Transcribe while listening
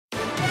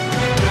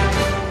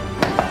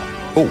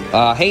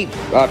Hey,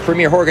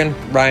 Premier Horgan,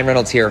 Ryan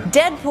Reynolds here.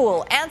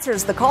 Deadpool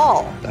answers the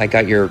call. I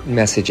got your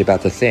message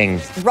about the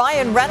thing.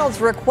 Ryan Reynolds'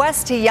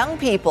 request to young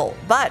people,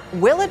 but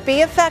will it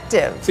be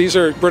effective? These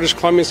are British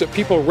Columbians that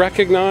people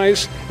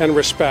recognize and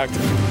respect.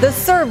 The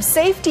CERB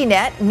safety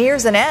net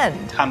nears an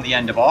end. Come the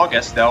end of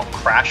August, they'll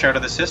crash out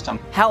of the system.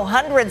 How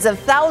hundreds of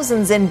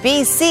thousands in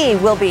BC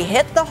will be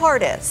hit the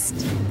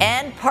hardest.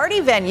 And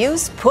party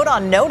venues put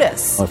on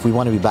notice. If we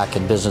want to be back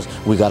in business,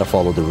 we got to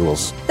follow the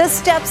rules. The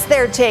steps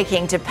they're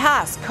taking to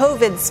pass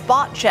COVID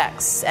spot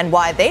checks and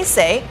why they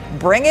say,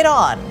 bring it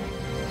on.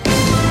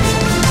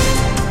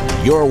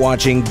 You're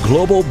watching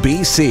Global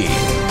BC.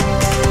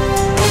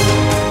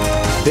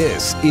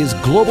 This is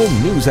Global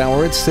News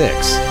Hour at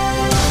 6.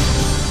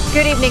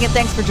 Good evening and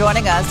thanks for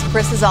joining us.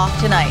 Chris is off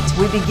tonight.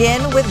 We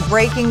begin with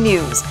breaking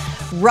news.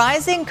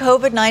 Rising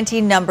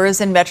COVID-19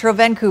 numbers in Metro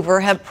Vancouver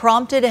have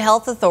prompted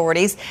health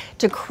authorities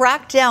to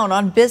crack down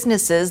on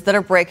businesses that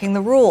are breaking the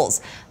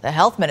rules. The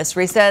health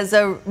ministry says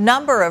a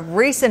number of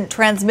recent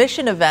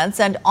transmission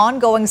events and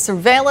ongoing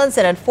surveillance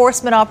and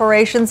enforcement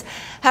operations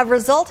have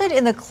resulted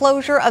in the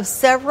closure of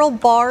several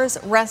bars,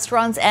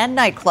 restaurants, and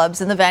nightclubs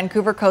in the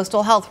Vancouver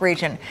Coastal Health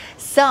region,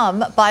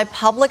 some by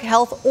public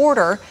health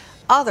order,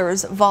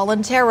 others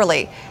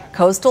voluntarily.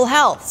 Coastal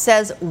Health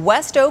says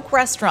West Oak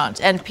Restaurant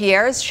and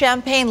Pierre's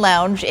Champagne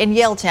Lounge in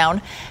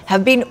Yaletown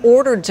have been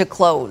ordered to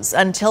close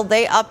until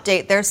they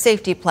update their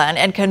safety plan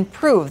and can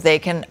prove they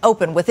can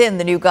open within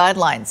the new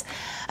guidelines.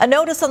 A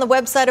notice on the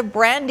website of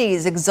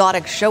Brandy's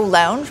Exotic Show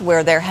Lounge,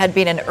 where there had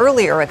been an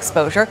earlier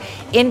exposure,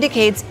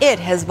 indicates it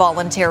has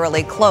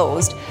voluntarily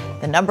closed.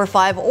 The number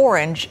 5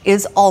 Orange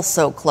is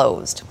also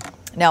closed.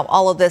 Now,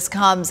 all of this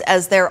comes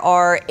as there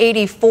are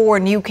 84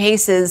 new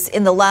cases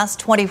in the last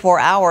 24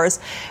 hours,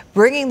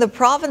 bringing the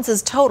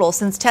province's total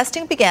since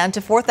testing began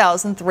to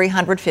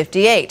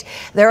 4,358.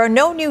 There are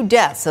no new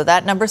deaths, so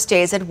that number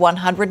stays at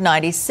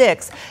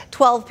 196.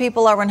 12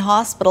 people are in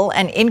hospital,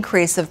 an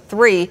increase of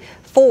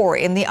 4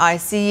 in the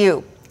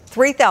ICU.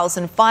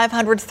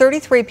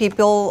 3,533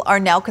 people are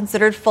now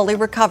considered fully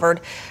recovered.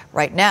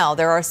 Right now,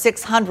 there are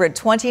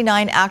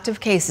 629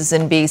 active cases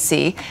in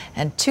BC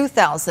and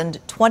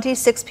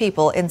 2,026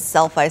 people in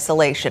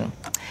self-isolation.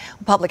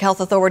 Public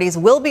health authorities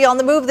will be on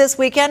the move this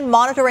weekend,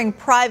 monitoring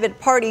private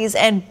parties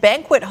and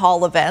banquet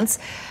hall events.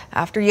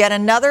 After yet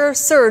another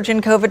surge in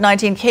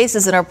COVID-19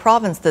 cases in our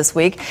province this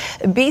week,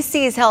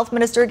 BC's health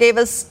minister gave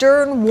a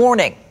stern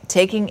warning,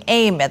 taking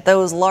aim at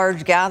those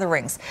large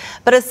gatherings.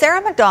 But as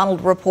Sarah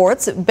McDonald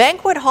reports,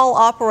 banquet hall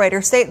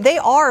operators say they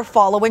are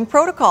following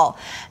protocol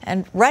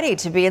and ready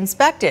to be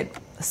inspected.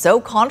 So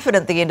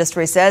confident, the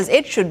industry says,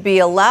 it should be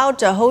allowed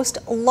to host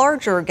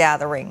larger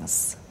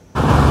gatherings.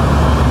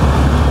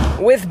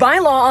 With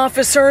bylaw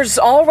officers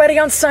already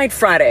on site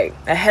Friday,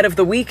 ahead of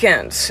the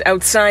weekend,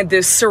 outside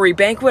this Surrey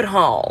banquet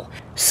hall.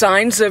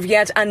 Signs of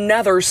yet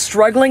another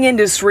struggling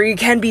industry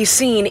can be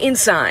seen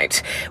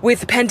inside,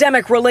 with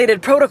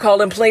pandemic-related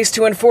protocol in place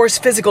to enforce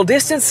physical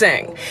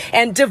distancing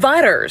and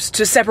dividers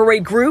to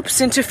separate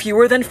groups into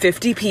fewer than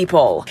 50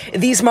 people.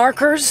 These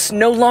markers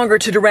no longer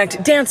to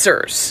direct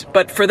dancers,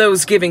 but for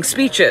those giving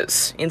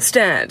speeches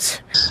instead.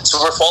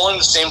 So we're following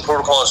the same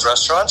protocol as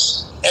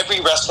restaurants.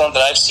 Every restaurant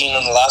that I've seen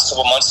in the last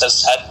couple of months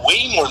has had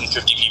way more than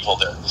 50 people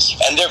there.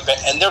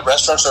 And their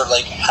restaurants are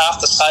like half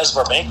the size of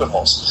our banquet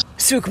halls.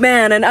 Suk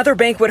Man and other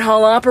banquet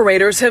hall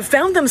operators have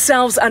found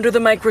themselves under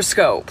the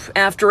microscope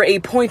after a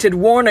pointed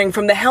warning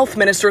from the health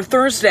minister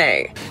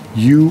Thursday.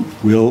 You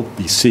will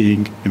be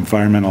seeing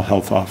environmental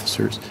health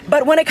officers.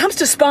 But when it comes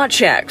to spot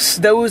checks,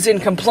 those in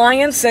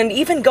compliance and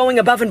even going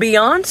above and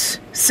beyond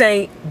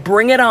say,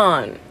 bring it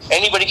on.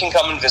 Anybody can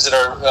come and visit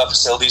our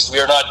facilities. We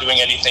are not doing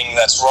anything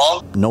that's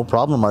wrong. No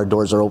problem. Our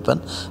doors are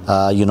open.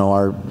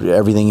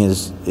 Everything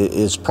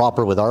is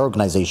proper with our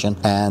organization.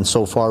 And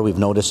so far, we've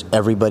noticed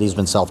everybody's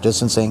been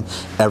self-distancing.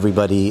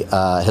 Everybody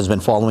has been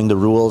following the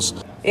rules.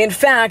 In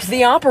fact,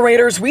 the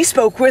operators we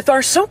spoke with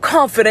are so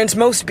confident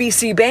most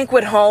BC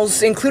banquet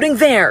halls, including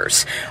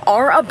theirs,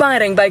 are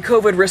abiding by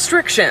COVID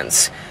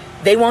restrictions.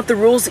 They want the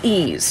rules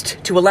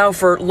eased to allow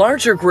for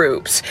larger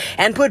groups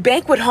and put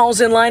banquet halls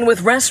in line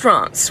with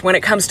restaurants when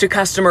it comes to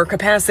customer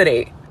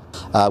capacity.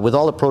 With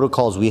all the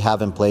protocols we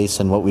have in place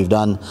and what we've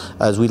done,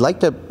 is we'd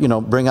like to,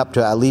 bring up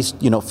to at least,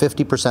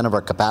 50% of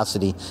our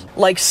capacity.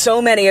 Like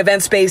so many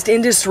events-based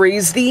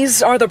industries,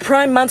 these are the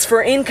prime months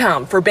for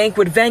income for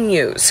banquet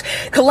venues,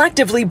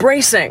 collectively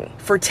bracing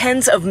for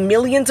tens of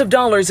millions of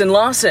dollars in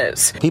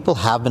losses. People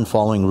have been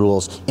following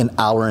rules in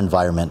our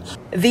environment.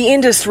 The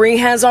industry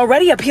has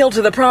already appealed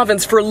to the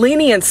province for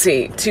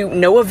leniency to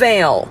no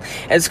avail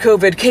as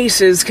COVID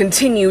cases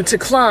continue to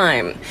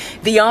climb.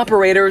 The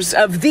operators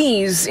of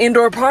these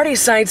indoor party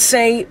sites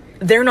say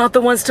they're not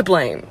the ones to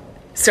blame.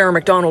 Sarah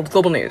McDonald,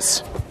 Global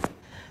News.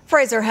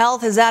 Fraser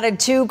Health has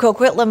added 2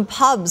 Coquitlam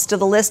pubs to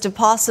the list of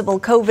possible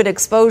COVID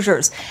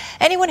exposures.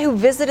 Anyone who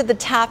visited the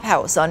Tap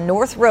House on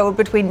North Road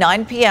between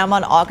 9 p.m.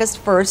 on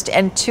August 1st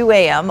and 2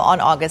 a.m. on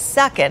August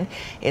 2nd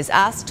is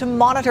asked to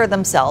monitor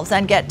themselves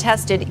and get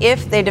tested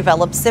if they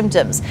develop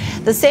symptoms.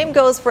 The same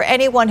goes for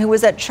anyone who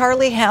was at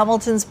Charlie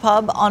Hamilton's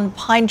pub on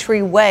Pine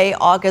Tree Way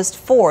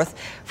August 4th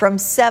from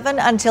 7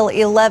 until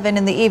 11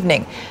 in the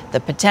evening.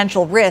 The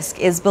potential risk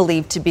is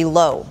believed to be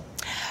low.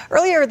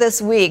 Earlier this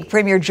week,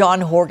 Premier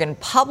John Horgan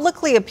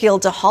publicly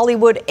appealed to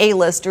Hollywood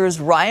A-listers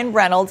Ryan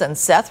Reynolds and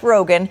Seth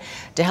Rogen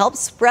to help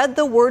spread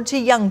the word to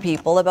young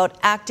people about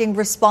acting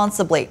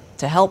responsibly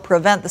to help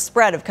prevent the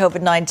spread of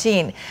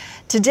COVID-19.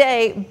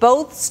 Today,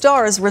 both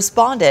stars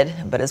responded,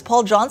 but as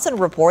Paul Johnson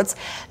reports,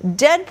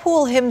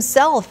 Deadpool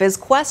himself is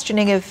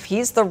questioning if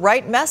he's the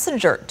right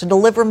messenger to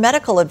deliver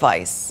medical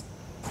advice.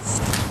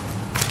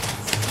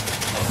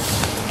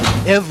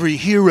 Every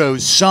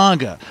hero's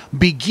saga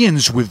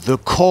begins with the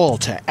call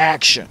to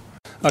action.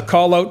 A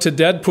call out to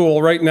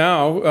Deadpool right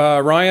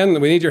now.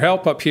 Ryan, we need your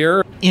help up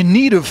here. In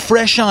need of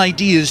fresh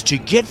ideas to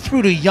get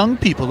through to young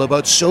people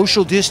about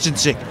social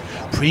distancing,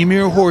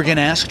 Premier Horgan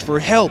asked for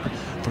help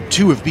from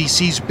 2 of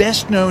BC's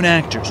best-known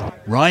actors,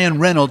 Ryan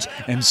Reynolds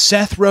and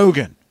Seth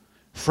Rogen.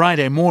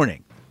 Friday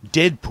morning,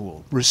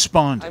 Deadpool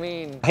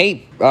responded.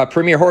 Hey,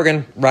 Premier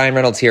Horgan, Ryan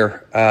Reynolds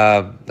here.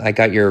 I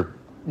got your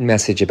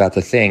message about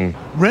the thing.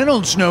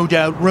 Reynolds no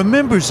doubt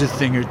remembers a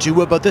thing or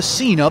two about the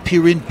scene up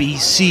here in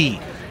BC.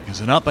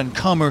 As an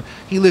up-and-comer,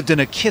 he lived in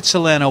a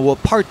Kitsilano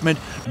apartment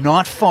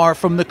not far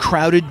from the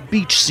crowded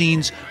beach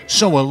scenes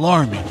so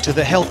alarming to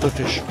the health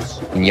officials.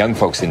 And young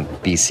folks in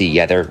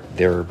BC,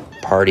 they're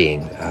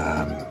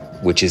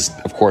partying, which is,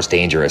 of course,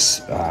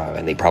 dangerous.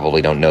 And they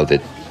probably don't know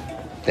that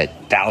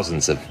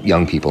thousands of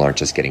young people aren't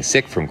just getting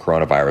sick from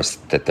coronavirus,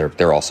 that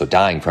they're also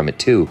dying from it,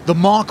 too. The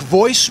mock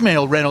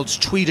voicemail Reynolds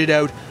tweeted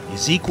out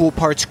is equal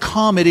parts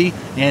comedy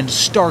and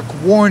stark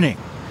warning.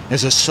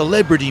 As a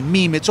celebrity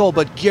meme, it's all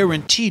but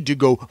guaranteed to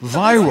go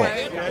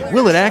viral.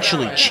 Will it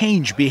actually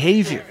change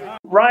behavior?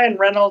 Ryan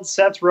Reynolds,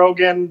 Seth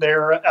Rogen,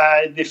 they're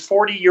the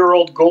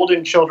 40-year-old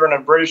golden children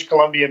of British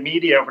Columbia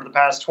media over the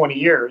past 20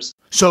 years.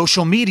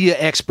 Social media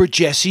expert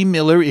Jesse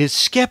Miller is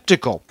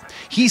skeptical.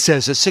 He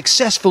says a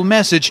successful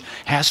message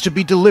has to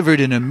be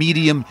delivered in a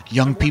medium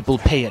young people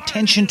pay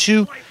attention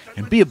to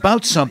and be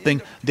about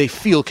something they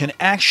feel can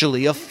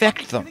actually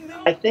affect them.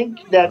 I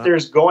think that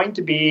there's going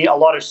to be a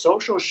lot of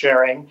social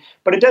sharing,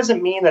 but it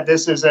doesn't mean that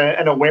this is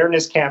an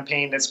awareness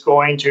campaign that's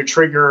going to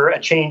trigger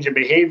a change in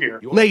behavior.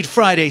 Late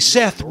Friday,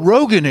 Seth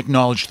Rogen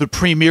acknowledged the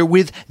premier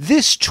with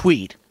this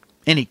tweet.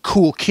 Any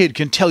cool kid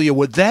can tell you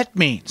what that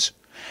means.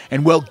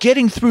 And while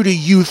getting through to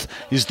youth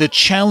is the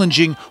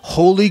challenging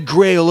holy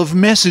grail of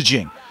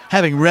messaging,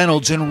 having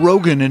Reynolds and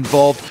Rogen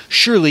involved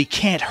surely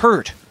can't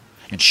hurt.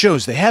 It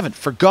shows they haven't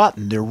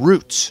forgotten their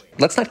roots.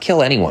 Let's not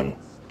kill anyone.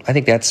 I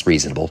think that's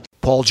reasonable.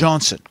 Paul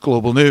Johnson,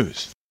 Global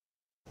News.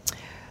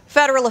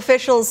 Federal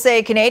officials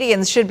say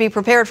Canadians should be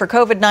prepared for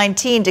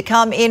COVID-19 to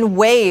come in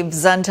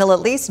waves until at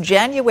least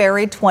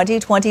January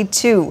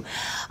 2022.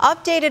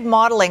 Updated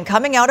modeling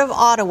coming out of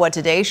Ottawa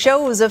today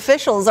shows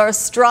officials are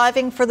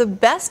striving for the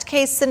best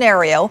case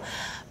scenario,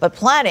 but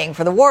planning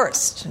for the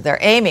worst. They're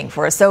aiming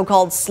for a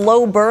so-called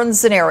slow burn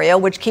scenario,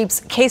 which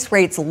keeps case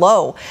rates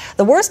low.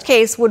 The worst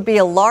case would be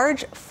a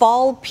large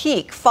fall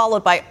peak,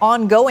 followed by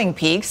ongoing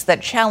peaks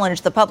that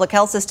challenge the public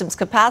health system's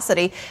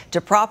capacity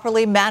to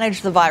properly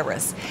manage the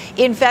virus.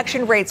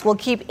 Infection rates will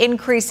keep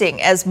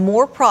increasing as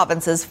more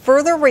provinces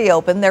further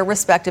reopen their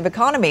respective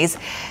economies.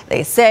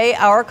 They say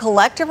our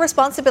collective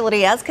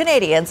responsibility as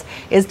Canadians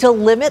is to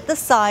limit the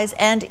size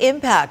and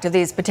impact of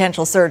these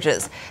potential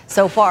surges.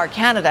 So far,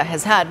 Canada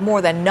has had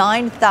more than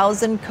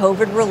 9,000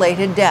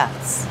 COVID-related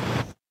deaths.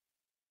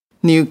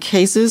 New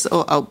cases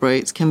or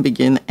outbreaks can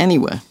begin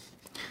anywhere.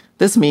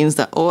 This means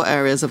that all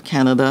areas of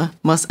Canada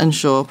must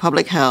ensure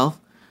public health,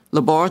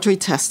 laboratory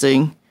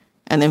testing,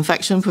 and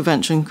infection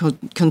prevention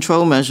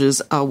control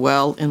measures are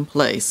well in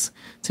place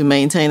to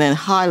maintain a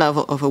high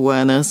level of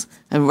awareness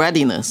and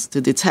readiness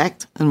to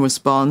detect and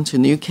respond to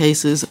new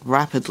cases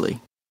rapidly.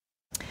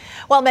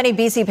 While many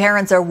BC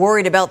parents are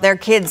worried about their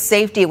kids'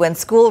 safety when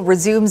school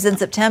resumes in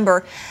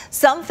September,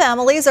 some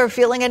families are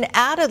feeling an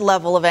added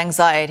level of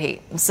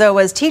anxiety. So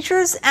as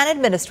teachers and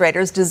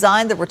administrators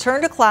design the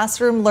return to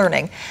classroom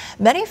learning,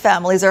 many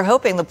families are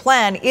hoping the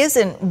plan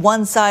isn't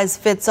one size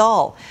fits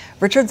all.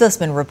 Richard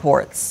Zussman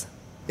reports.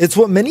 It's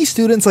what many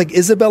students like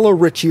Isabella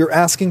Ritchie are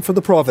asking for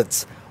the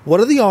province. What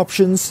are the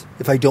options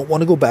if I don't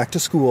want to go back to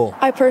school?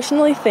 I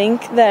personally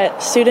think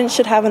that students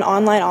should have an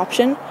online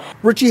option.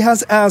 Ritchie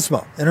has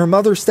asthma, and her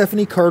mother,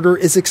 Stephanie Carter,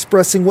 is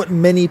expressing what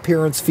many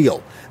parents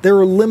feel. There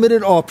are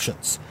limited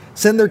options.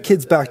 Send their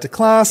kids back to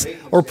class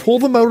or pull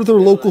them out of their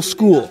local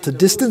school to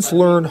distance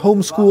learn,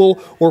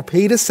 homeschool, or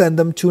pay to send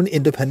them to an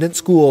independent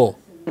school.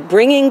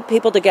 Bringing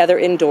people together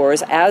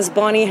indoors, as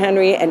Bonnie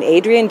Henry and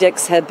Adrian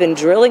Dix have been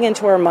drilling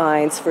into our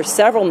minds for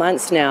several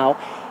months now,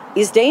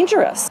 is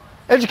dangerous.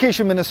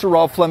 Education Minister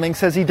Rob Fleming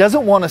says he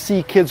doesn't want to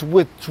see kids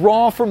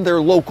withdraw from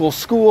their local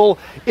school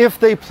if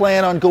they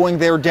plan on going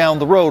there down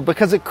the road,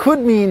 because it could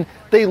mean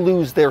they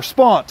lose their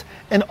spot.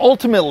 And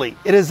ultimately,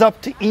 it is up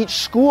to each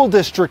school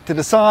district to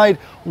decide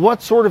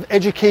what sort of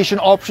education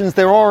options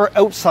there are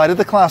outside of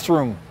the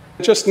classroom.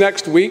 Just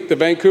next week, the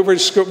Vancouver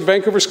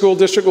School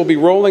District will be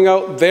rolling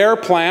out their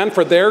plan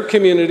for their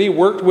community,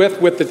 worked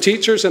with the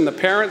teachers and the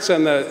parents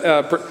and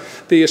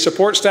the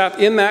support staff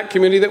in that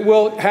community, that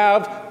will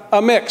have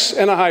a mix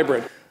and a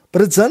hybrid.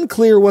 But it's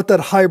unclear what that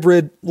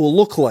hybrid will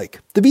look like.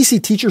 The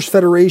BC Teachers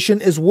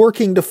Federation is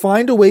working to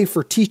find a way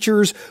for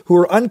teachers who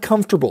are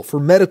uncomfortable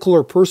for medical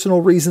or personal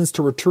reasons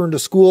to return to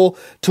school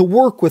to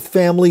work with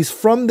families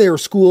from their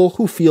school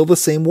who feel the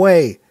same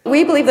way.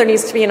 We believe there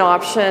needs to be an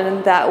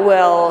option that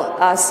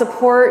will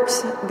support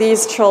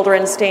these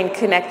children staying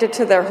connected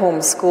to their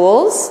home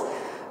schools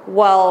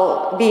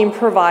while being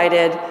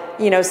provided,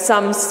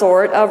 some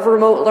sort of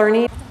remote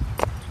learning.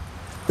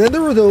 Then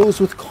there are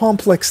those with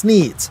complex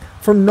needs,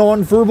 from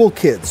nonverbal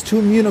kids to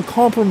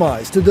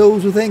immunocompromised to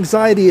those with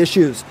anxiety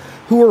issues,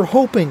 who are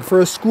hoping for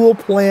a school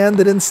plan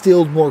that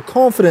instilled more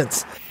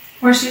confidence.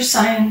 Where's your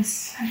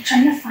science? I'm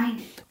trying to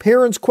find it.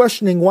 Parents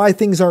questioning why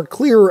things aren't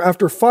clear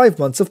after 5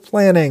 months of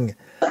planning.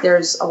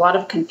 There's a lot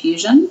of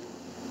confusion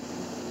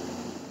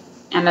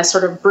and a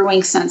sort of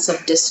brewing sense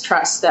of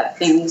distrust that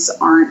things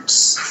aren't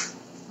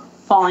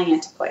falling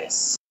into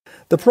place.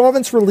 The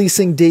province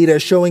releasing data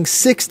showing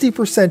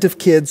 60% of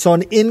kids saw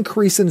an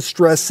increase in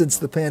stress since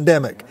the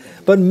pandemic.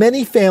 But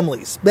many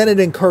families, Bennett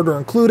and Carter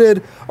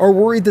included, are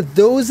worried that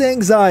those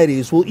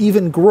anxieties will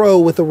even grow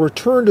with a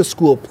return to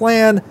school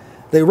plan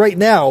they right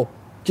now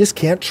just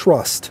can't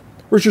trust.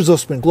 Richard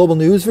Zussman, Global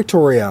News,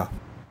 Victoria.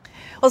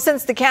 Well,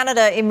 since the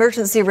Canada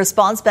Emergency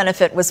Response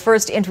Benefit was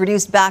first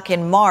introduced back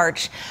in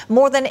March,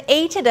 more than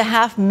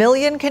 8.5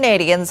 million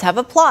Canadians have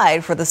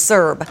applied for the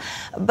CERB.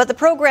 But the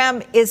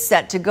program is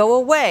set to go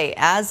away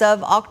as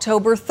of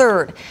October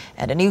 3rd.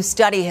 And a new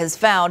study has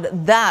found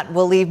that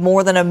will leave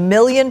more than 1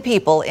 million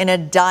people in a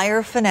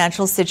dire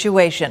financial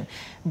situation.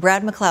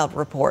 Brad McLeod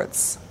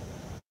reports.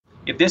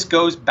 If this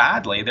goes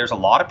badly, there's a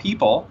lot of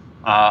people,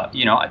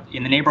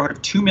 in the neighborhood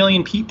of 2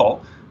 million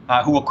people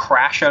who will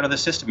crash out of the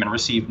system and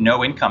receive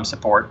no income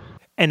support.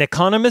 An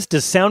economist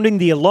is sounding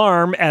the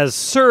alarm as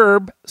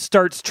CERB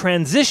starts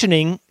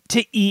transitioning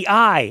to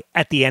EI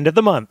at the end of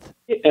the month.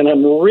 And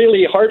I'm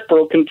really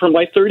heartbroken for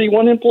my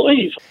 31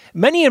 employees.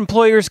 Many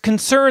employers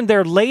concerned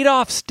their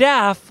laid-off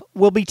staff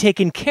will be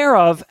taken care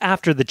of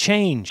after the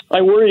change.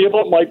 I worry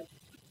about my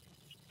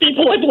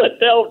people I've let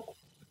down.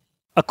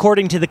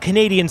 According to the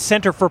Canadian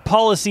Centre for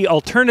Policy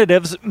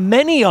Alternatives,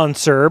 many on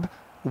CERB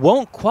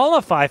won't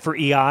qualify for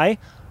EI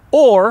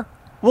or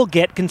will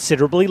get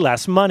considerably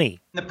less money.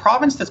 The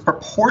province that's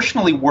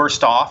proportionally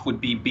worst off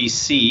would be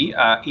BC.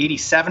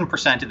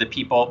 87% of the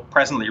people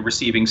presently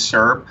receiving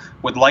CERB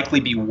would likely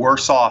be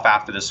worse off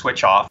after the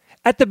switch off.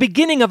 At the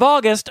beginning of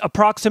August,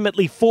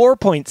 approximately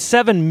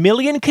 4.7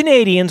 million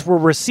Canadians were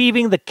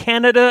receiving the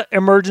Canada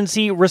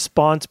Emergency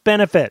Response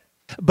Benefit.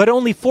 But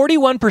only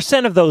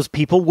 41% of those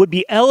people would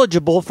be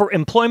eligible for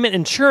employment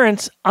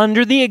insurance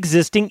under the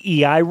existing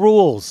EI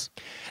rules.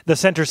 The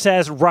centre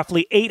says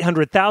roughly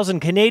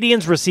 800,000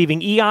 Canadians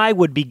receiving EI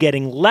would be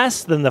getting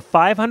less than the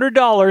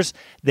 $500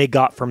 they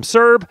got from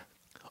CERB.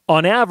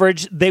 On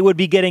average, they would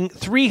be getting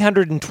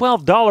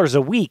 $312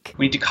 a week.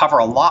 We need to cover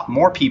a lot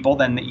more people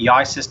than the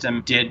EI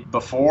system did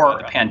before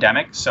the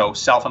pandemic, so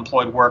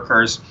self-employed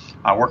workers,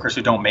 workers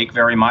who don't make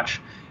very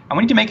much. And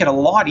we need to make it a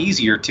lot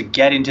easier to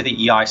get into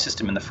the EI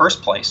system in the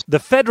first place. The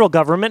federal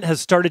government has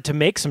started to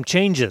make some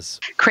changes.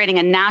 Creating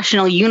a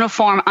national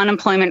uniform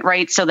unemployment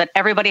rate so that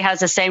everybody has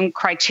the same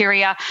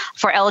criteria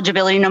for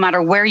eligibility no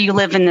matter where you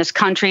live in this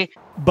country.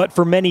 But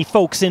for many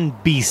folks in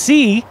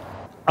BC,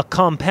 a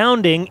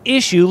compounding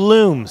issue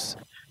looms.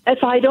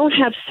 If I don't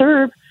have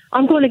CERB,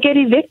 I'm going to get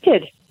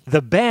evicted.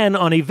 The ban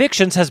on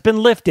evictions has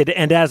been lifted,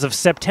 and as of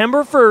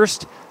September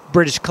 1st,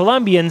 British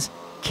Columbians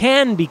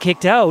can be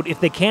kicked out if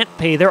they can't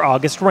pay their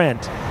August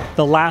rent.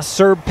 The last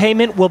CERB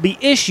payment will be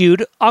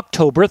issued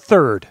October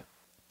 3rd.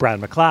 Brad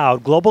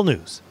McLeod, Global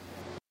News.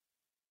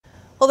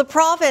 Well, the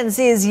province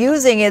is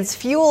using its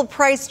fuel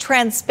price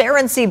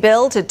transparency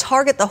bill to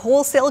target the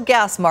wholesale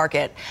gas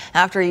market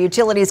after a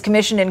Utilities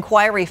Commission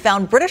inquiry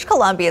found British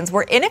Columbians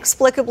were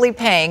inexplicably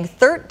paying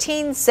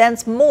 13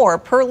 cents more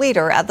per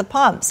litre at the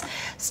pumps.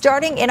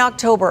 Starting in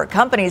October,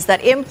 companies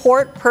that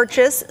import,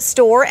 purchase,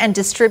 store and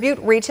distribute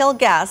retail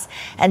gas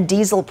and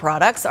diesel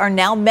products are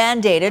now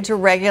mandated to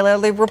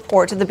regularly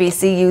report to the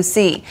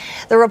BCUC.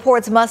 The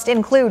reports must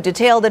include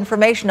detailed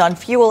information on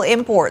fuel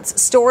imports,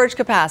 storage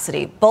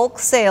capacity, bulk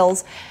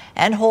sales,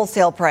 and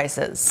wholesale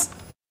prices.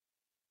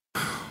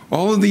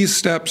 All of these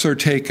steps are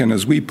taken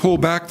as we pull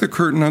back the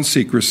curtain on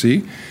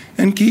secrecy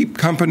and keep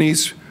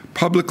companies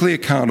publicly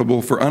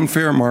accountable for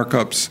unfair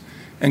markups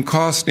and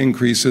cost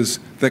increases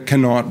that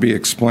cannot be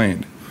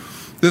explained.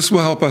 This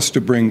will help us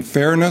to bring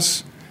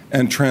fairness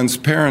and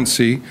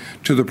transparency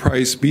to the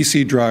price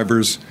BC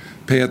drivers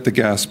pay at the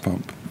gas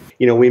pump.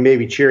 we may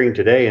be cheering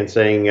today and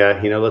saying,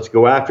 let's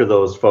go after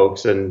those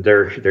folks, and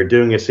they're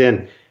doing us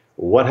in.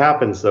 What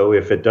happens, though,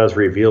 if it does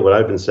reveal what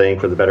I've been saying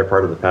for the better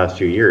part of the past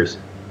few years?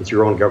 It's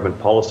your own government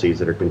policies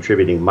that are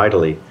contributing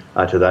mightily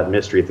to that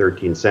mystery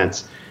 13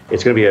 cents.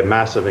 It's going to be a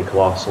massive and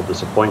colossal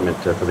disappointment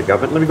for the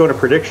government. Let me go to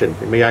prediction.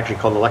 It may actually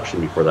call an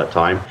election before that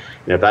time.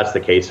 And if that's the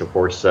case, of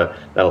course,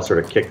 that'll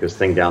sort of kick this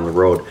thing down the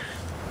road.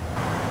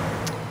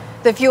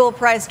 The Fuel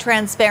Price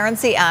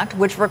Transparency Act,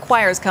 which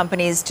requires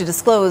companies to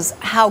disclose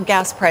how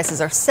gas prices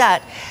are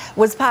set,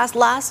 was passed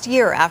last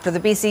year after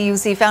the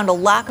BCUC found a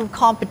lack of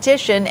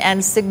competition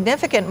and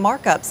significant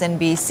markups in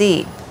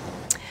BC.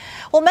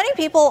 Well, many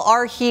people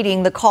are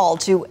heeding the call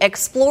to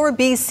explore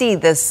BC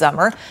this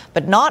summer,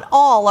 but not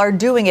all are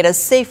doing it as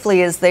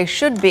safely as they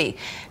should be.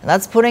 And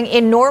that's putting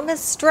enormous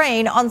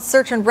strain on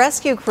search and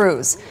rescue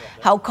crews.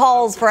 How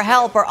calls for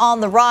help are on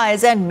the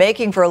rise and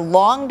making for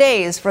long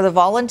days for the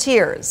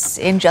volunteers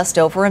in just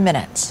over a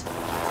minute.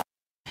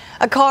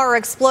 A car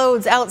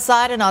explodes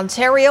outside an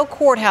Ontario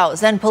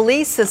courthouse and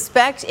police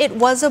suspect it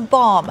was a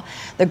bomb.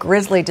 The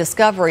grisly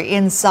discovery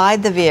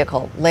inside the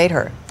vehicle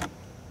later.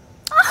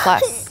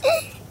 Plus,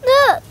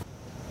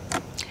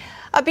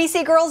 a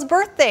BC girl's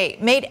birthday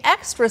made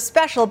extra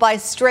special by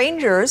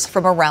strangers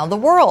from around the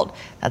world.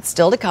 That's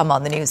still to come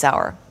on the News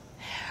Hour.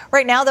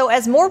 Right now, though,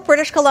 as more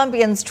British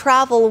Columbians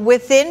travel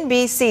within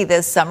BC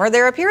this summer,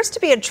 there appears to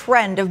be a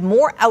trend of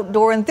more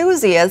outdoor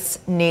enthusiasts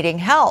needing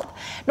help.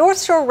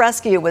 North Shore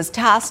Rescue was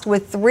tasked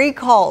with 3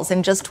 calls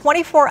in just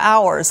 24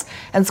 hours,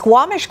 and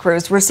Squamish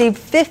crews received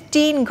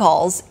 15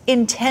 calls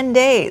in 10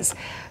 days.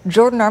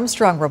 Jordan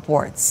Armstrong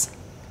reports.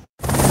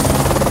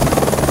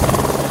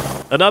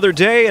 Another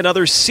day,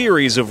 another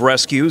series of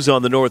rescues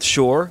on the North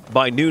Shore.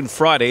 By noon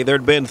Friday, there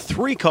had been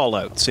 3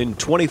 call-outs in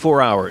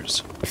 24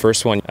 hours. The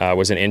first one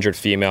was an injured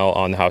female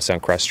on the Howe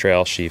Sound Crest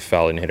Trail. She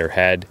fell and hit her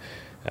head.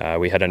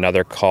 We had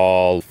another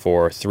call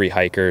for 3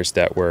 hikers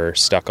that were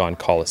stuck on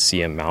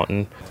Coliseum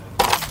Mountain.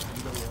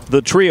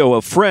 The trio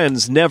of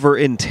friends never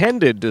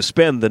intended to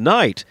spend the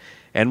night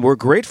and were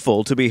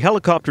grateful to be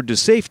helicoptered to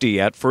safety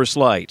at first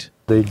light.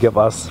 They give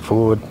us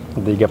food,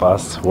 they give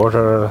us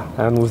water,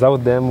 and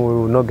without them, we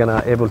were not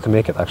gonna able to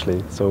make it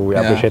actually. So we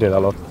appreciate it a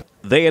lot.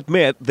 They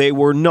admit they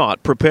were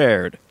not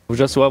prepared. We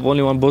just have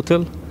only 1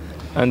 bottle,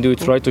 and we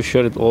try to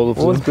share it all.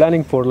 I was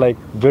planning for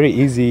very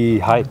easy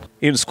hike.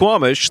 In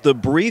Squamish, the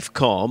brief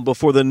calm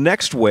before the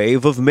next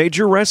wave of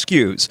major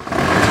rescues.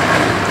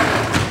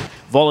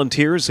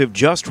 Volunteers have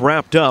just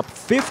wrapped up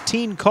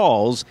 15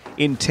 calls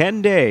in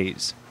 10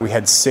 days. We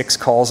had 6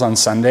 calls on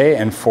Sunday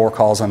and 4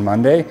 calls on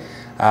Monday.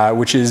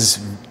 Which is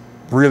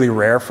really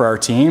rare for our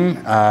team,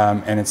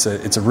 and it's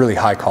a really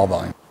high call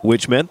volume.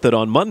 Which meant that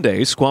on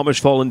Monday,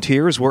 Squamish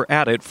volunteers were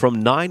at it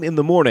from 9 in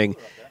the morning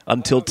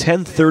until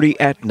 10:30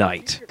 at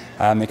night.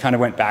 They kind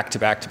of went back to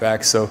back to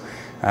back, so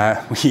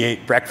we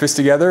ate breakfast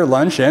together,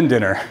 lunch, and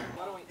dinner.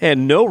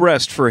 And no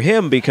rest for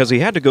him because he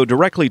had to go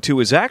directly to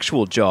his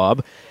actual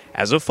job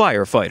as a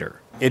firefighter.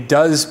 It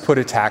does put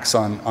a tax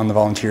on the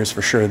volunteers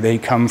for sure. They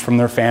come from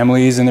their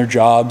families and their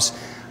jobs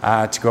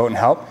to go out and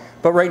help.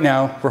 But right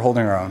now, we're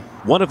holding our own.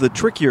 One of the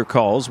trickier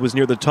calls was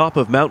near the top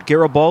of Mount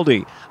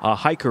Garibaldi. A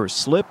hiker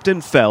slipped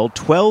and fell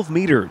 12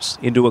 meters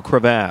into a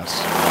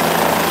crevasse.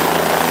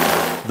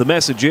 The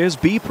message is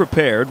be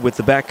prepared with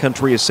the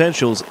backcountry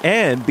essentials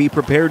and be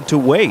prepared to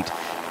wait.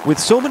 With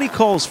so many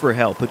calls for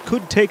help, it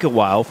could take a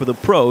while for the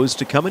pros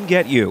to come and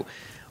get you.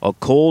 A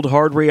cold,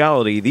 hard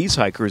reality these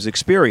hikers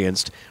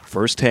experienced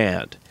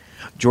firsthand.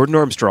 Jordan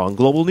Armstrong,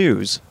 Global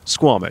News,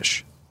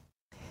 Squamish.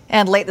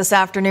 And late this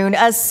afternoon,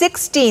 a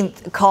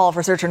 16th call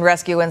for search and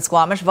rescue in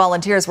Squamish.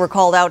 Volunteers were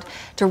called out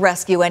to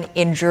rescue an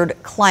injured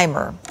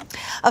climber.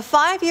 A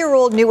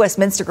 5-year-old New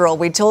Westminster girl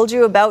we told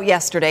you about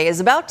yesterday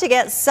is about to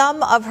get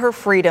some of her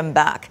freedom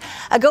back.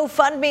 A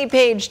GoFundMe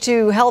page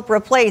to help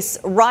replace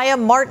Raya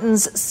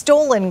Martin's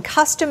stolen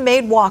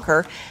custom-made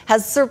walker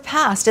has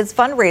surpassed its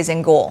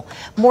fundraising goal.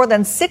 More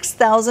than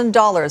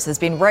 $6,000 has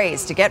been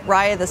raised to get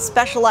Raya the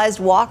specialized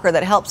walker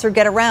that helps her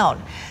get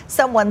around.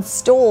 Someone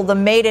stole the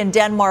made in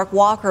Denmark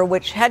walker,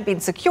 which had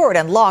been secured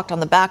and locked on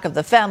the back of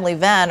the family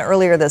van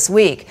earlier this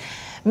week.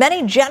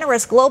 Many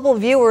generous global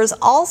viewers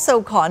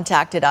also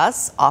contacted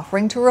us,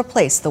 offering to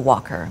replace the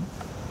walker.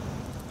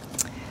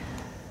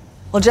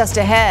 Well, just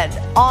ahead,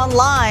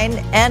 online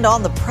and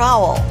on the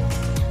prowl.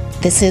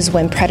 This is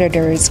when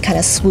predators kind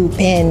of swoop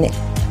in.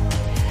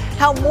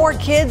 How more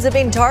kids have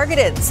been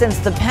targeted since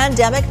the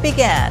pandemic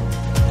began.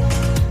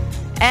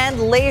 And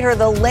later,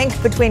 the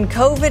link between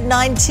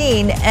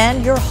COVID-19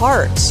 and your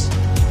heart.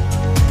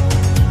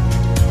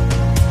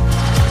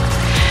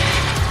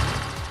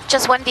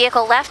 Just one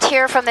vehicle left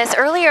here from this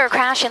earlier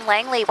crash in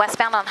Langley,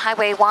 westbound on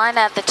Highway 1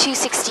 at the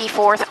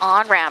 264th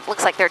on-ramp.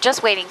 Looks like they're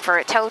just waiting for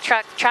a tow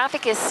truck.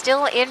 Traffic is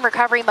still in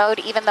recovery mode,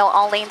 even though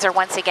all lanes are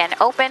once again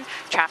open.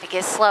 Traffic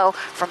is slow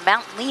from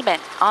Mount Lehman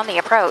on the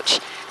approach.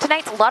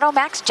 Tonight's Lotto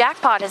Max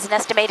jackpot is an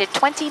estimated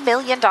 $20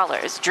 million.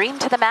 Dream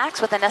to the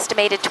max with an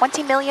estimated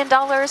 $20 million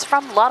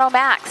from Lotto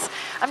Max.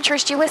 I'm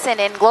Trish Jewison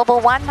in Global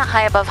One,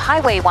 high above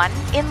Highway 1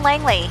 in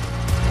Langley.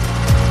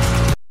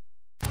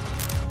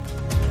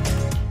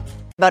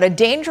 About a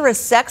dangerous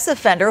sex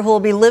offender who will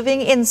be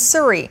living in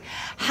Surrey.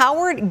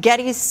 Howard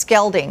Getty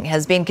Skelding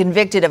has been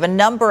convicted of a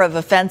number of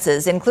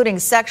offenses, including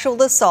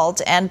sexual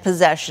assault and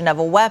possession of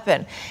a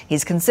weapon.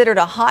 He's considered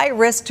a high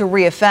risk to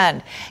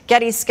reoffend.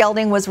 Getty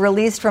Skelding was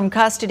released from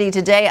custody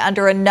today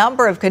under a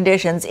number of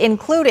conditions,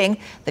 including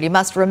that he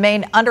must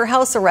remain under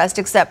house arrest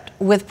except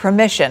with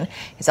permission.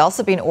 He's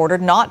also been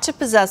ordered not to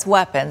possess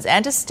weapons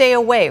and to stay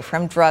away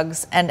from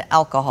drugs and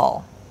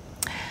alcohol.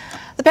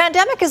 The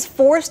pandemic has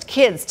forced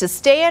kids to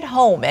stay at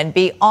home and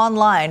be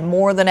online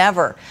more than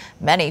ever,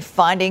 many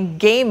finding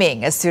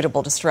gaming a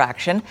suitable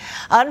distraction.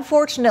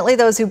 Unfortunately,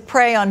 those who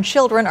prey on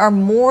children are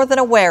more than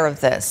aware of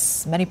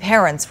this. Many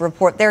parents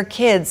report their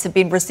kids have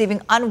been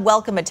receiving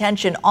unwelcome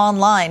attention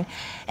online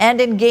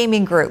and in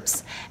gaming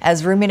groups.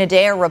 As Rumina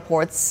Daya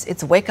reports,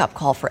 it's a wake-up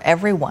call for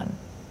everyone.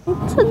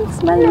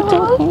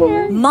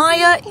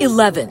 Maya,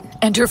 11,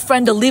 and her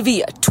friend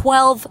Olivia,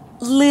 12,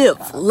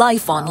 live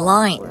life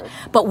online.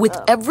 But with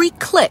every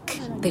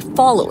click, they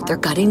follow their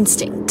gut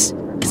instinct.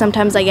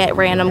 Sometimes I get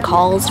random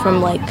calls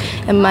from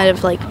it might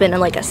have been a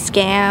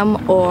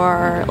scam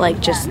or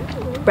just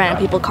random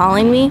people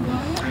calling me.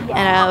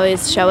 And I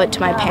always show it to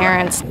my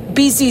parents.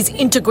 BC's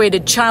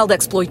Integrated Child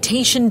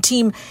Exploitation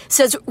Team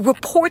says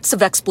reports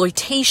of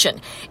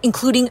exploitation,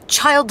 including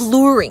child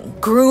luring,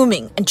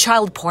 grooming, and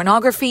child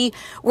pornography,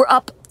 were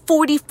up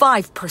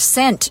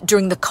 45%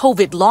 during the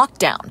COVID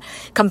lockdown,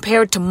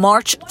 compared to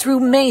March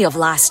through May of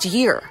last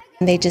year.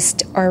 They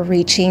just are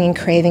reaching and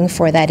craving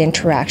for that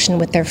interaction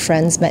with their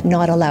friends, but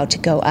not allowed to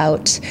go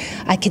out.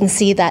 I can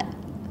see that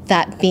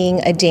being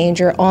a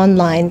danger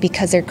online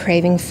because they're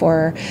craving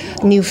for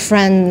new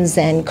friends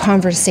and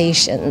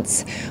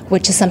conversations,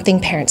 which is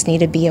something parents need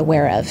to be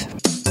aware of.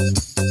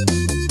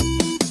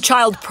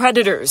 Child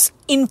predators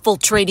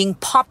infiltrating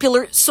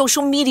popular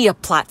social media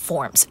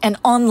platforms and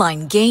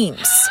online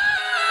games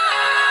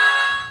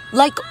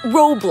like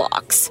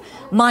Roblox,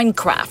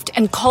 Minecraft,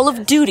 and Call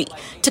of Duty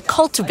to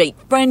cultivate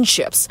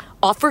friendships,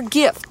 offer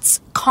gifts,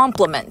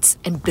 compliments,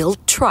 and build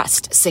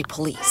trust, say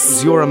police.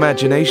 It's your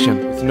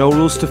imagination with no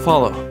rules to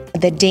follow.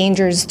 The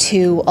dangers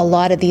to a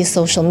lot of these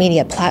social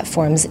media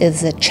platforms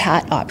is the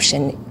chat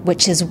option,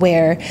 which is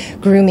where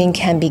grooming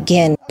can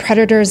begin.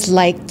 Predators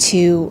like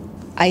to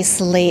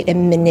isolate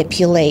and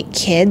manipulate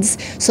kids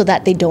so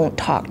that they don't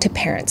talk to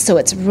parents. So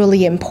it's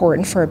really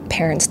important for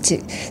parents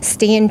to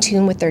stay in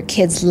tune with their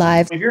kids'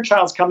 lives. If your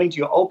child's coming to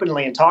you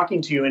openly and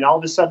talking to you and all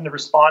of a sudden the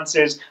response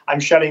is,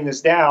 I'm shutting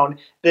this down,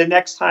 the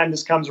next time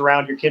this comes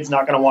around, your kid's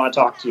not going to want to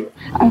talk to you.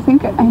 I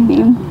think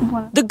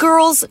the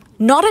girls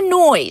not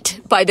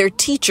annoyed by their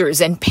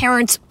teachers and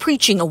parents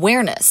preaching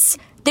awareness.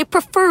 They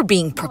prefer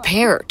being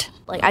prepared.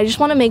 I just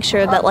want to make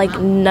sure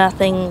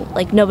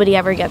that nobody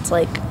ever gets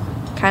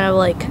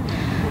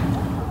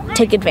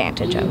take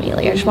advantage of me.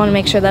 I just want to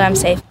make sure that I'm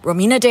safe.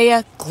 Rumina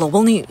Daya,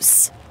 Global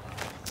News.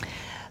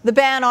 The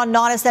ban on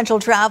non-essential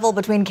travel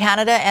between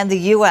Canada and the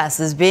U.S.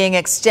 is being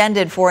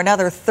extended for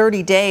another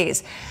 30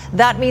 days.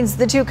 That means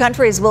the two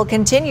countries will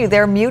continue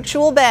their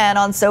mutual ban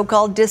on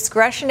so-called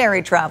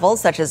discretionary travel,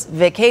 such as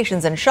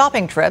vacations and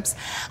shopping trips,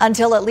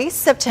 until at least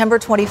September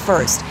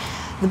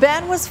 21st. The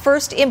ban was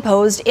first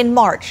imposed in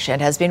March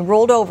and has been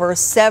rolled over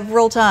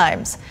several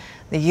times.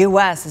 The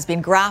U.S. has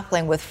been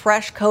grappling with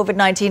fresh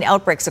COVID-19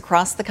 outbreaks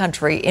across the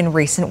country in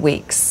recent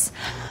weeks.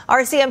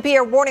 RCMP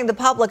are warning the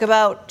public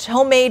about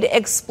homemade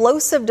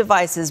explosive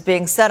devices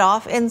being set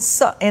off in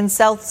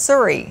South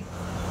Surrey.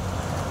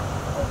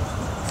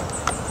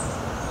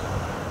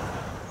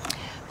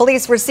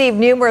 Police received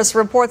numerous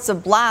reports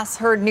of blasts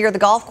heard near the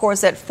golf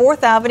course at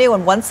 4th Avenue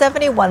and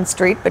 171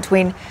 Street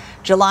between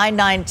July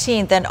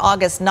 19th and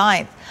August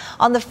 9th.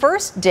 On the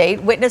first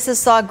date, witnesses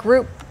saw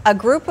a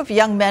group of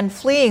young men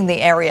fleeing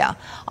the area.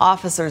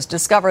 Officers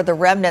discovered the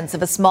remnants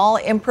of a small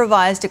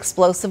improvised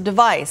explosive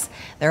device.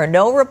 There are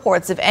no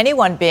reports of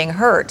anyone being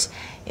hurt.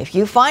 If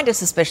you find a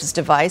suspicious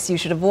device, you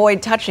should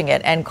avoid touching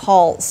it and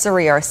call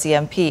Surrey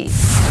RCMP.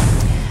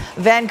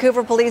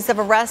 Vancouver police have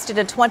arrested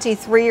a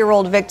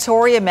 23-year-old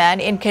Victoria man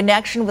in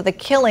connection with the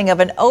killing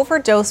of an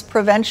overdose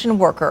prevention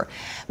worker.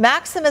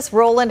 Maximus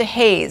Roland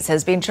Hayes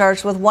has been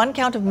charged with 1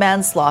 count of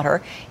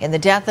manslaughter in the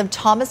death of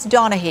Thomas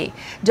Donaghy.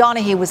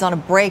 Donaghy was on a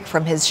break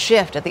from his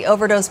shift at the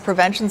overdose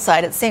prevention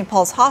site at St.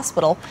 Paul's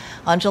Hospital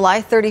on July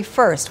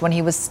 31st when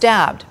he was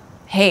stabbed.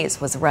 Hayes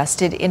was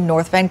arrested in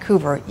North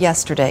Vancouver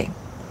yesterday.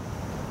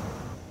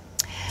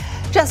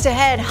 Just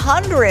ahead,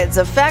 hundreds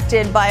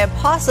affected by a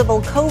possible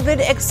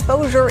COVID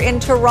exposure in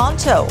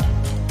Toronto.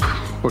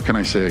 What can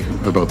I say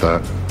about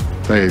that?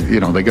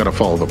 They got to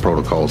follow the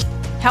protocols.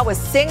 How a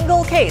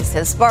single case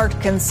has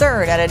sparked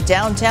concern at a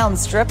downtown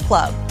strip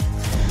club.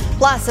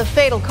 Plus, a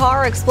fatal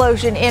car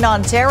explosion in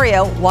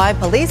Ontario. Why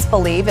police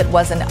believe it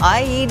was an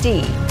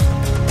IED.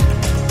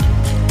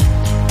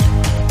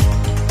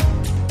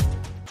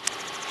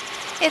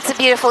 It's a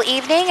beautiful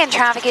evening and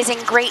traffic is in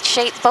great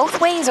shape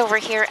both ways over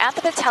here at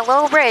the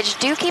Pattullo Bridge.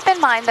 Do keep in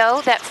mind,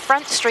 though, that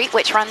Front Street,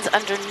 which runs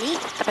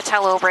underneath the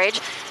Pattullo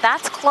Bridge,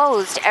 that's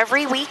closed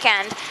every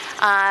weekend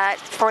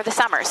for the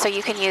summer. So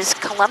you can use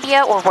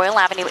Columbia or Royal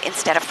Avenue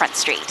instead of Front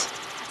Street.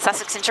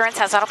 Sussex Insurance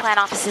has auto plan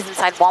offices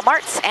inside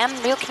Walmarts and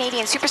Real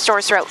Canadian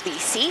superstores throughout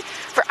BC.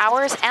 For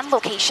hours and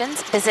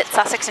locations, visit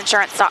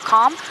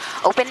sussexinsurance.com.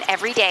 Open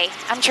every day.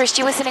 I'm Trish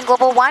Jewison in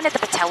Global One at the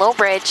Patello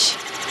Bridge.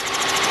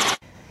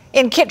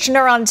 In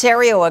Kitchener,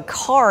 Ontario, a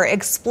car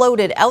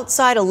exploded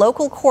outside a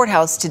local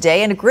courthouse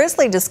today, and a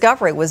grisly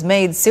discovery was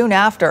made soon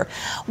after.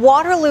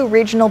 Waterloo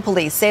Regional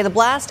Police say the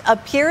blast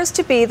appears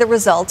to be the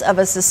result of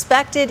a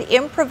suspected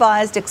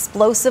improvised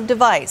explosive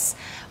device.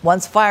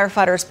 Once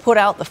firefighters put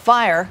out the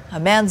fire, a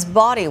man's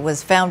body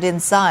was found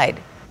inside.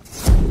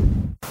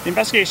 The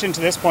investigation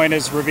to this point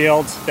has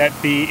revealed that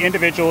the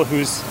individual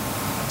who's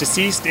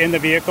deceased in the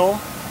vehicle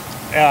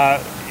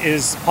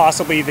is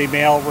possibly the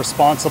male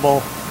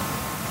responsible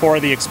for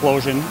the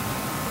explosion.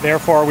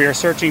 Therefore, we are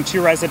searching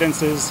 2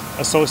 residences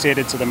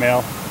associated to the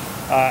male,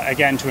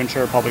 again, to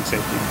ensure public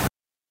safety.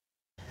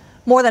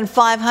 More than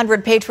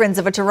 500 patrons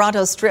of a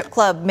Toronto strip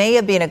club may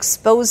have been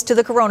exposed to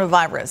the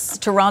coronavirus.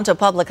 Toronto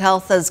Public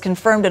Health has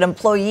confirmed an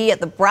employee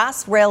at the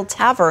Brass Rail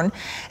Tavern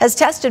has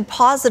tested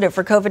positive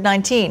for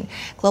COVID-19.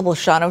 Global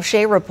Sean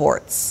O'Shea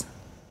reports.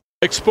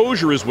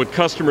 Exposure is what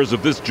customers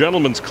of this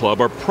gentleman's club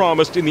are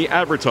promised in the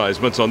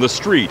advertisements on the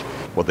street.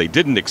 What they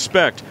didn't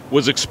expect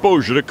was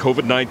exposure to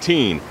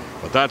COVID-19.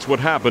 But that's what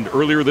happened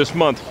earlier this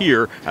month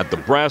here at the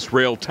Brass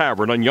Rail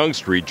Tavern on Yonge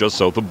Street, just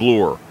south of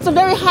Bloor. It's a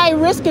very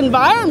high-risk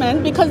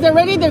environment because they're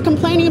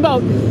complaining about,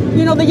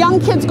 the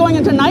young kids going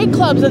into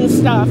nightclubs and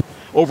stuff.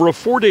 Over a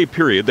 4-day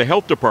period, the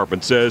health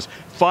department says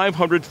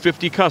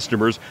 550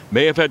 customers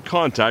may have had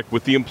contact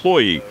with the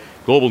employee.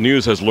 Global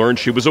News has learned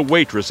she was a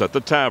waitress at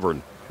the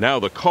tavern. Now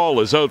the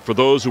call is out for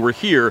those who were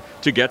here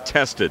to get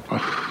tested.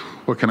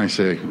 What can I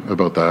say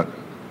about that?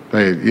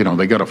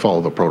 They got to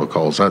follow the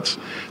protocols. That's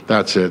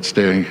it.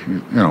 Stay,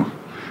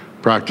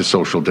 practice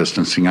social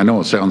distancing. I know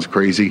it sounds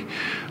crazy,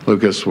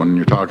 Lucas, when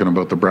you're talking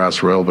about the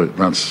Brass Rail, but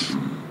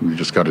you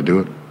just got to do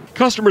it.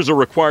 Customers are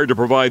required to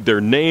provide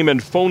their name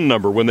and phone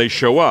number when they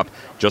show up,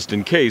 just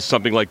in case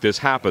something like this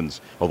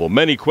happens. Although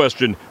many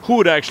question who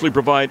would actually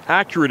provide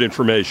accurate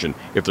information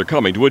if they're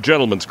coming to a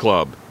gentleman's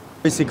club.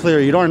 Basically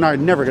clear, you are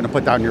never going to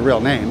put down your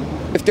real name.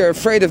 If they're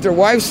afraid of their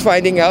wives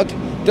finding out,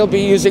 they'll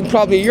be using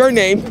probably your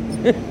name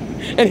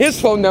and his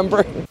phone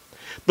number.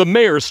 The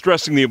mayor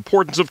stressing the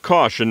importance of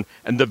caution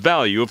and the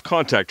value of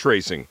contact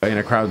tracing. In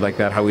a crowd like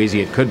that, how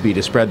easy it could be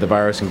to spread the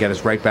virus and get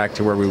us right back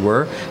to where we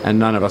were, and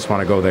none of us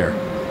want to go there.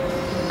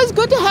 It's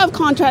good to have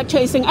contact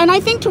tracing, and I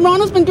think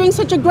Toronto's been doing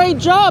such a great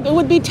job. It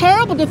would be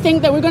terrible to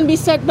think that we're going to be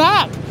set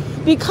back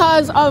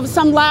because of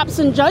some lapse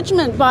in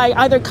judgment by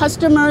either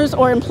customers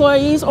or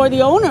employees or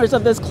the owners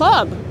of this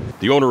club.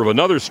 The owner of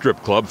another strip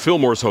club,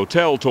 Fillmore's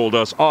Hotel, told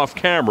us off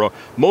camera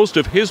most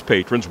of his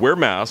patrons wear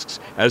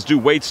masks, as do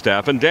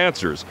waitstaff and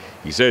dancers.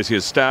 He says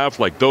his staff,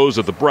 like those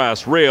at the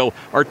Brass Rail,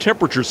 are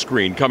temperature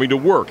screened coming to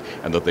work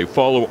and that they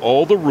follow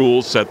all the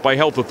rules set by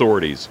health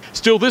authorities.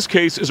 Still, this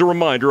case is a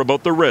reminder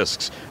about the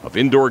risks of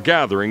indoor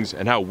gatherings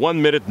and how 1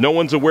 minute no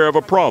one's aware of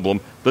a problem,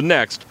 the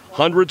next,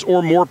 hundreds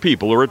or more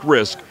people are at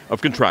risk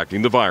of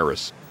contracting the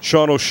virus.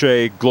 Sean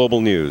O'Shea,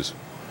 Global News.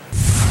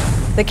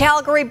 The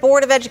Calgary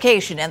Board of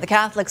Education and the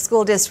Catholic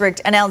School District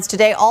announced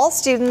today all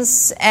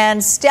students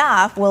and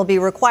staff will be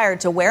required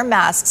to wear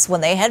masks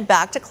when they head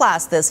back to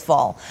class this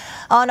fall.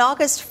 On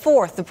August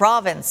 4th, the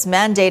province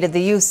mandated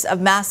the use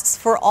of masks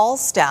for all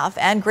staff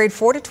and grade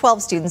 4 to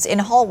 12 students in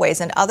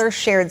hallways and other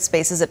shared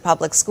spaces at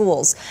public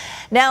schools.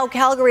 Now,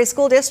 Calgary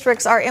school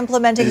districts are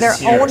implementing their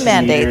own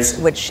mandates,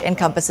 which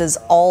encompasses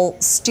all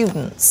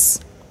students.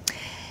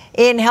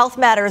 In Health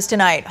Matters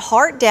tonight,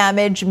 heart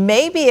damage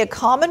may be a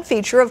common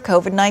feature of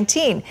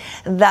COVID-19.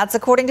 That's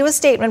according to a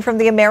statement from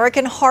the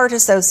American Heart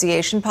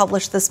Association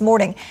published this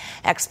morning.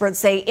 Experts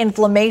say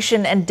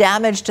inflammation and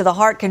damage to the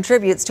heart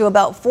contributes to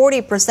about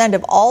 40%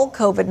 of all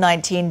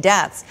COVID-19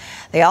 deaths.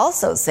 They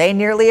also say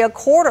nearly a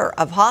quarter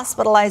of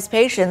hospitalized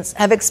patients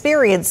have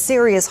experienced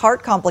serious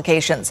heart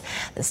complications.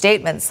 The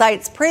statement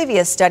cites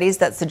previous studies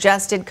that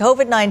suggested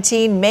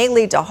COVID-19 may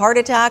lead to heart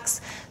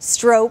attacks,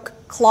 stroke,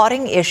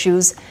 clotting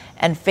issues,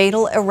 and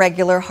fatal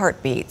irregular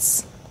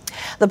heartbeats.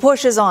 The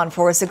push is on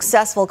for a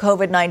successful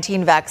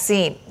COVID-19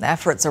 vaccine.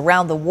 Efforts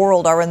around the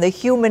world are in the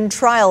human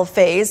trial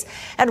phase,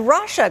 and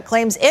Russia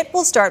claims it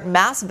will start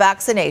mass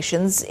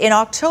vaccinations in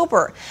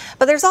October.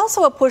 But there's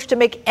also a push to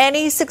make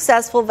any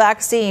successful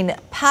vaccine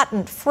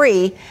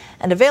patent-free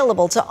and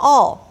available to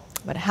all.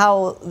 But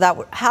how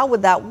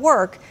would that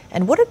work,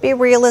 and would it be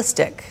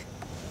realistic?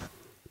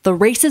 The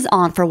race is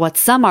on for what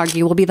some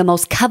argue will be the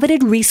most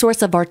coveted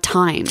resource of our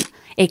time,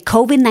 a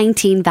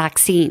COVID-19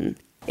 vaccine.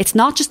 It's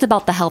not just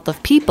about the health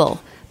of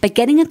people, but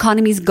getting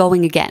economies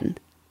going again.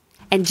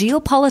 And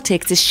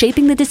geopolitics is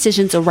shaping the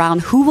decisions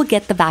around who will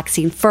get the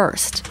vaccine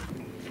first.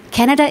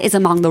 Canada is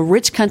among the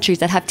rich countries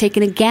that have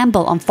taken a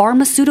gamble on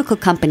pharmaceutical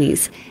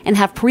companies and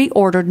have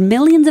pre-ordered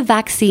millions of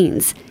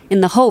vaccines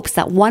in the hopes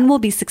that one will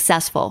be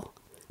successful.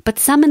 But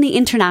some in the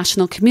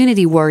international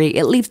community worry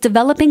it leaves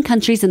developing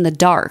countries in the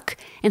dark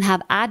and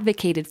have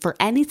advocated for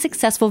any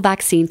successful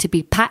vaccine to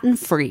be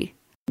patent-free.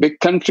 Big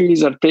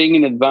countries are paying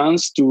in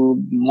advance to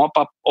mop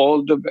up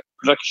all the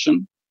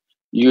production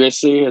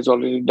USA has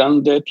already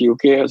done that.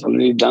 UK has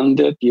already done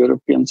that.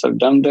 Europeans have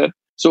done that.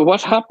 So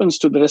what happens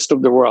to the rest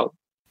of the world?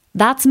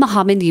 That's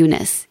Muhammad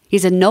Yunus.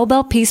 He's a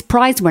Nobel Peace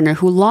Prize winner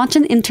who launched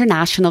an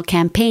international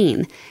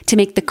campaign to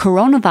make the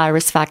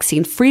coronavirus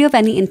vaccine free of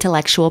any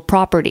intellectual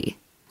property.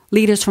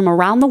 Leaders from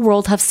around the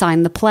world have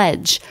signed the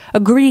pledge,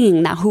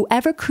 agreeing that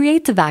whoever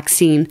creates a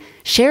vaccine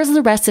shares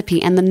the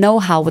recipe and the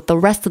know-how with the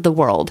rest of the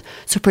world,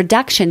 so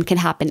production can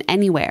happen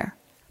anywhere.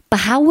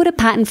 But how would a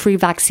patent-free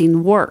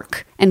vaccine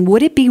work? And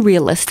would it be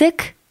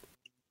realistic?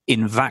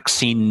 In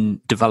vaccine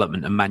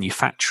development and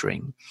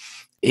manufacturing,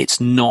 it's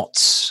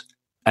not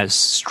as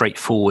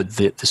straightforward.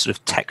 The sort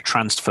of tech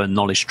transfer,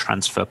 knowledge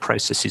transfer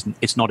process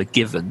it's not a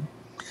given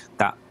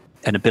that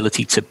an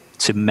ability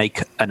to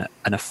make an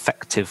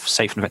effective,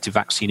 safe and effective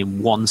vaccine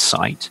in one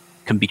site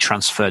can be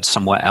transferred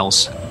somewhere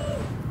else.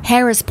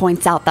 Harris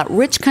points out that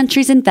rich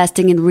countries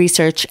investing in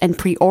research and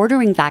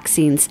pre-ordering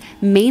vaccines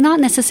may not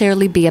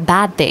necessarily be a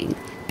bad thing,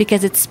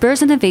 because it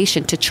spurs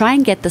innovation to try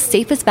and get the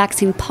safest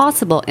vaccine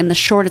possible in the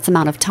shortest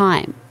amount of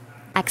time.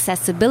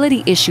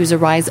 Accessibility issues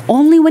arise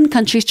only when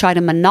countries try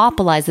to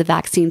monopolize the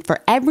vaccine for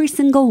every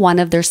single one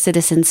of their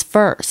citizens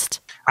first.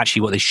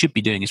 Actually, what they should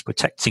be doing is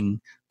protecting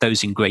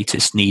those in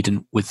greatest need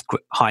and with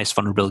highest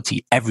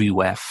vulnerability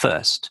everywhere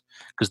first,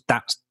 because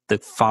that's the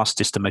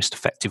fastest and most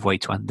effective way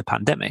to end the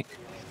pandemic.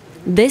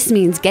 This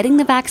means getting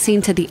the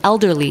vaccine to the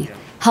elderly,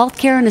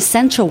 healthcare and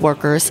essential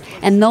workers,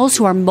 and those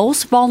who are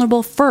most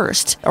vulnerable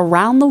first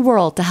around the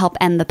world to help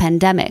end the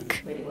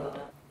pandemic.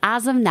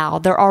 As of now,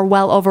 there are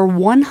well over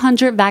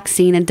 100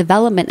 vaccine and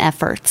development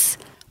efforts,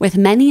 with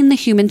many in the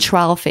human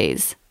trial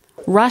phase.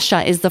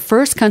 Russia is the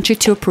first country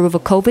to approve a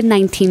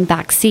COVID-19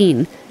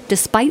 vaccine,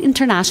 despite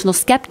international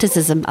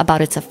skepticism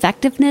about its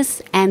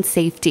effectiveness and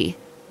safety.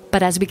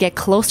 But as we get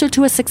closer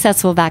to a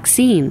successful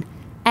vaccine,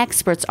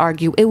 experts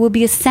argue it will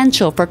be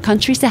essential for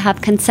countries to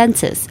have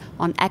consensus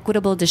on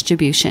equitable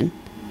distribution.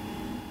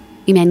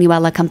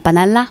 Emanuela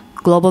Campanella,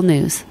 Global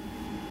News.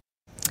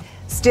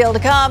 Still to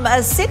come, a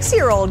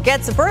 6-year-old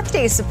gets a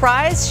birthday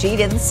surprise she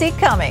didn't see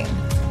coming.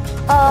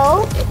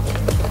 Oh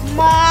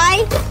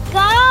my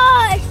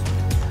gosh!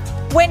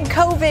 When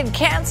COVID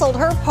canceled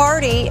her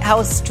party,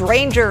 how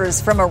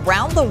strangers from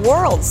around the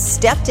world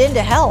stepped in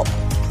to help.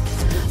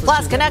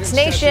 Plus, Canucks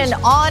Nation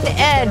on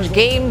edge.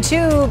 Game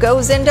 2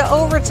 goes into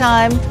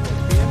overtime.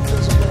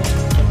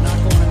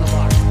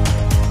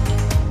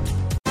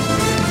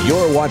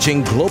 You're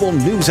watching Global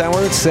News Hour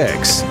at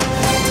 6.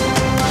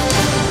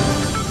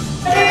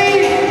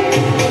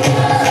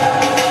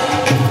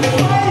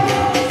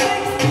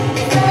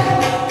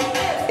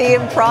 The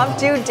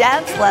impromptu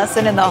dance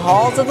lesson in the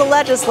halls of the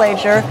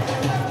legislature.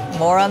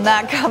 More on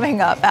that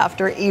coming up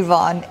after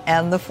Yvonne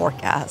and the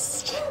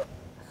forecast.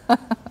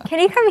 Can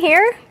he come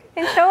here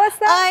and show us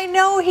that? I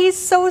know, he's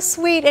so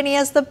sweet and he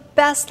has the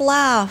best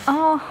laugh.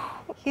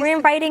 Oh, we're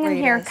inviting him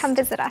here. Come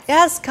visit us.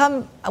 Yes,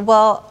 come.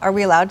 Well, are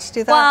we allowed to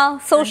do that? Well,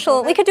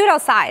 social. We could do it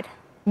outside.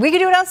 We could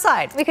do it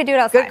outside. We could do it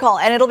outside. Good call.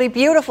 And it'll be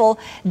beautiful.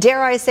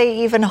 Dare I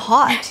say even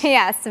hot.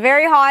 Yes,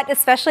 very hot,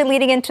 especially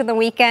leading into the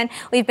weekend.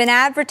 We've been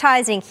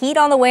advertising heat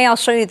on the way. I'll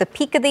show you the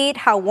peak of the heat,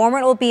 how warm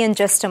it will be in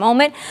just a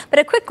moment. But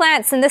a quick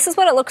glance, and this is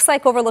what it looks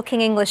like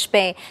overlooking English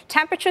Bay.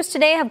 Temperatures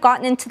today have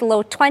gotten into the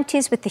low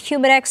 20s with the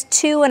Humidex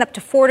 2 and up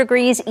to 4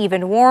 degrees,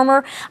 even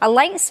warmer. A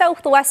light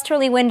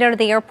southwesterly wind out of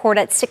the airport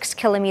at 6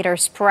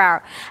 kilometers per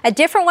hour. A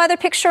different weather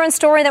picture and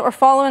story that we're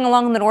following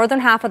along the northern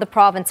half of the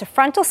province. A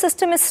frontal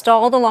system is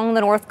stalled along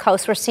the north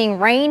coast. We're seeing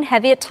rain,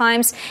 heavy at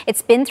times.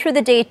 It's been through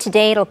the day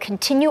today. It'll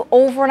continue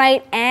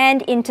overnight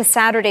and into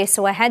Saturday,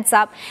 so a heads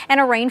up. And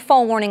a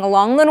rainfall warning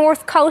along the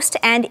north coast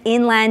and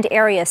inland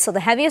areas. So the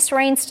heaviest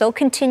rain still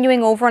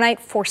continuing overnight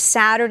for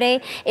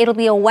Saturday. It'll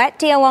be a wet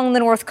day along the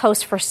north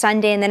coast for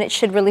Sunday, and then it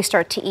should really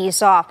start to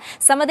ease off.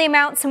 Some of the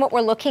amounts and what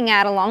we're looking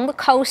at along the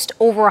coast,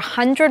 over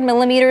 100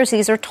 millimeters.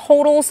 These are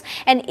totals,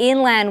 and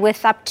inland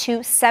with up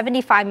to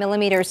 75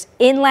 millimeters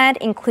inland,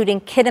 including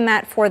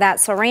Kitimat for that.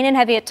 So rain and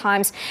heavy at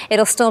times.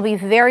 It'll still be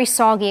very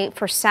soggy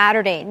for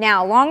Saturday.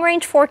 Now,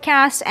 long-range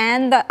forecast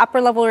and the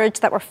upper-level ridge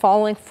that we're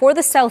following for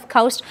the south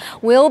coast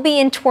will be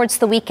in towards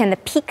the weekend. The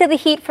peak of the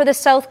heat for the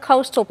south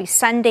coast will be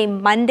Sunday,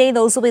 Monday.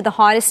 Those will be the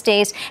hottest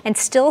days, and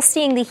still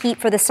seeing the heat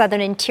for the southern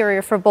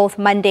interior for both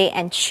Monday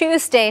and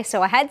Tuesday.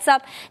 So a heads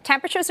up,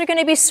 temperatures are going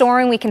to be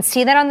soaring. We can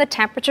see that on the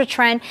temperature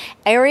trend.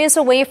 Areas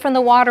away from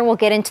the water will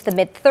get into the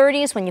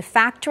mid-30s. When you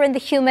factor in the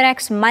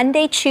Humidex,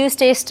 Monday,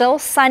 Tuesday, still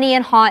sunny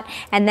and hot,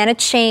 and then a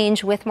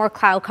change with more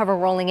cloud cover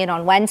rolling in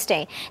on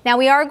Wednesday. Now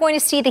we are going to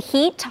see the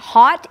heat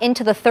hot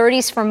into the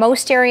 30s for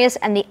most areas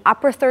and the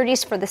upper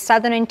 30s for the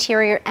southern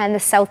interior and the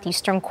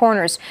southeastern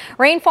corners.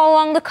 Rainfall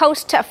along the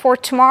coast for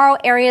tomorrow.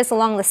 Areas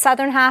along the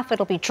southern half,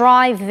 it'll be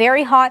dry,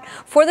 very hot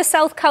for the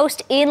south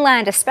coast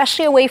inland,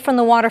 especially away from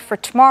the water for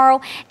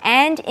tomorrow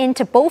and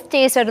into both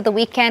days out of the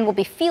weekend. We'll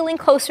be feeling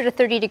closer to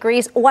 30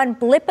 degrees. One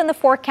blip in the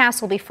forecast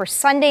will be for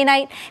Sunday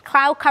night.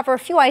 Cloud cover, a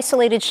few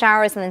isolated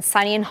showers, and then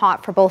sunny and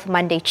hot for both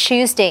Monday,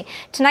 Tuesday.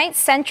 Tonight's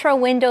Centro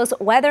Windows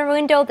weather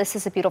window. This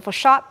is a beautiful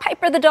shot.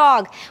 Piper the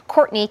dog.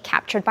 Courtney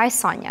captured by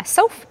Sonia.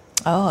 Soph.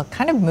 Oh,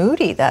 kind of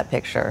moody, that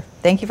picture.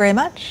 Thank you very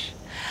much.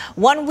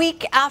 1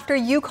 week after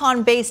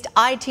Yukon-based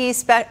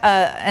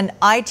an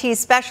IT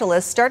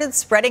specialist started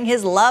spreading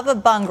his love of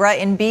Bhangra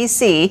in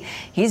BC,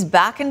 he's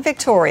back in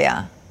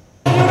Victoria.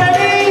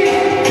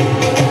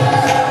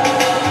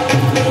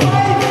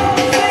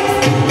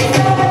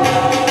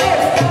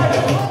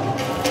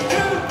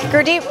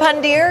 Gurdeep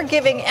Pandya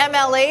giving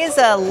MLAs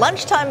a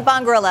lunchtime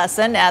Bhangra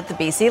lesson at the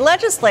BC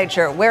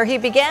Legislature, where he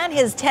began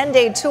his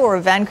 10-day tour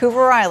of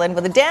Vancouver Island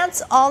with a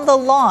dance on the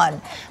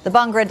lawn. The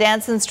Bhangra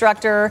dance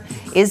instructor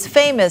is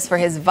famous for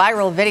his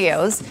viral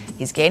videos.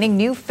 He's gaining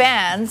new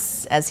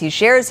fans as he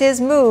shares his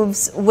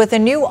moves with a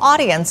new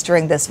audience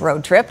during this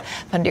road trip.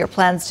 Pandya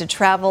plans to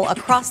travel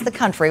across the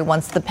country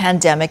once the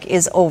pandemic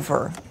is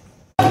over.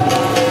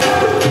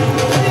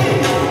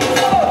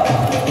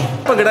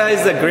 Bhangra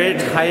is a great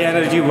high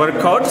energy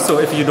workout, so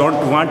if you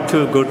don't want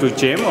to go to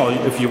gym or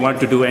if you want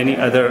to do any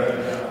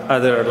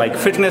other like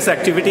fitness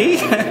activity,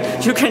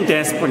 you can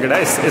dance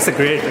Bhangra. It's a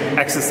great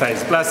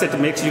exercise. Plus it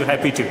makes you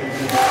happy too.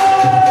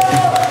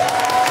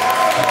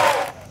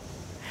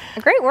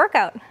 A great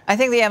workout. I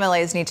think the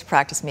MLAs need to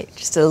practice me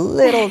just a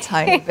little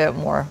tiny bit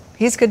more.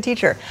 He's a good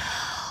teacher.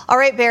 All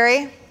right,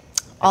 Barry.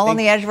 All on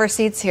the edge of our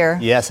seats here.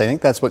 Yes, I think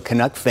that's what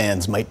Canuck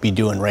fans might be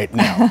doing right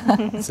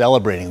now.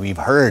 Celebrating. We've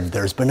heard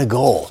there's been a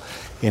goal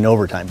in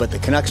overtime, but the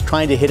Canucks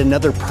trying to hit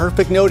another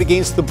perfect note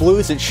against the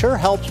Blues. It sure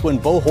helps when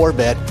Bo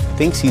Horvat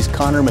thinks he's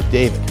Connor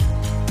McDavid.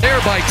 There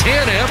by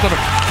Tanev, and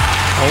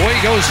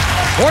away goes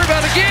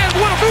Horvat again.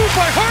 What a move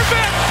by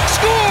Horvat!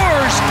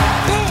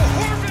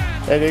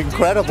 Scores! An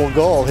incredible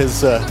goal.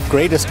 His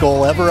greatest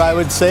goal ever, I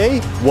would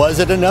say. Was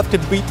it enough to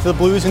beat the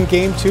Blues in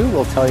Game 2?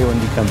 We'll tell you when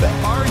we come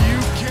back.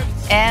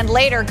 And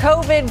later,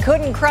 COVID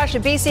couldn't crush a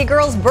BC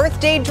girl's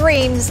birthday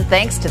dreams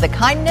thanks to the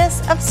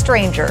kindness of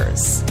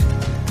strangers.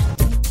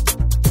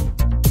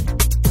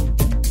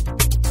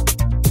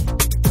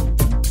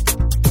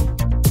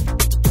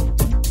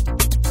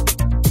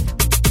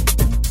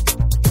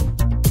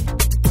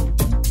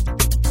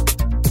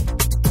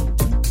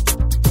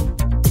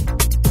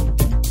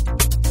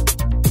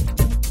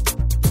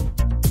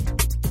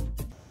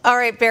 All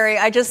right, Barry,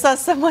 I just saw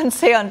someone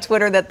say on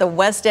Twitter that the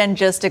West End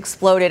just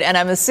exploded, and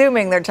I'm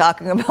assuming they're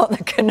talking about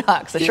the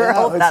Canucks. I sure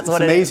hope that's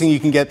what it is. It's amazing you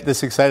can get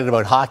this excited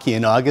about hockey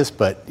in August,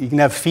 but you can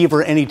have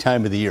fever any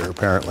time of the year,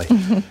 apparently.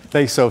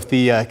 Thanks, Soph.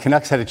 The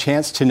Canucks had a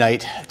chance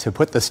tonight to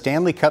put the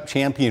Stanley Cup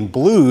champion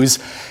Blues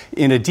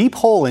in a deep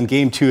hole in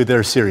Game 2 of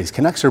their series.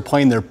 Canucks are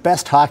playing their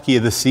best hockey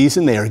of the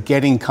season. They are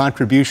getting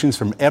contributions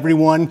from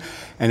everyone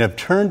and have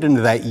turned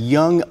into that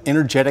young,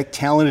 energetic,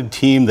 talented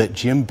team that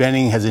Jim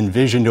Benning has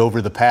envisioned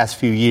over the past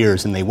few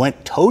years. And they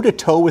went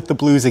toe-to-toe with the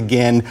Blues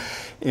again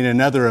in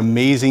another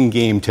amazing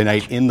game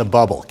tonight in the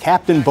bubble.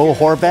 Captain Bo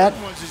Horvat,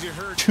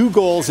 2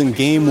 goals in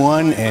Game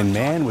 1, and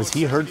man, was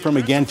he heard from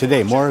again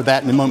today. More of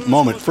that in a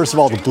moment. First of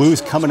all, the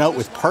Blues coming out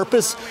with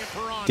purpose.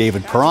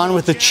 David Perron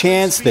with a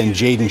chance, then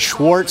Jaden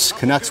Schwartz.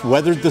 Canucks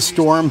weathered the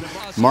storm.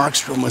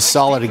 Markstrom was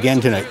solid again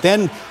tonight.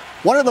 Then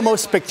one of the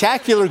most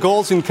spectacular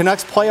goals in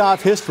Canucks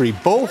playoff history.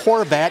 Bo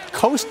Horvat,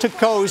 coast to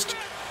coast,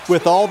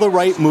 with all the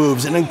right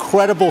moves. An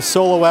incredible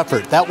solo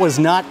effort. That was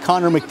not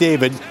Connor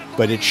McDavid,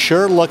 but it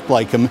sure looked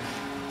like him.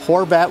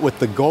 Horvat with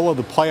the goal of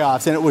the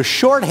playoffs, and it was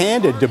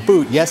shorthanded to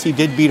boot. Yes, he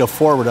did beat a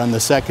forward on the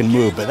second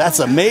move, but that's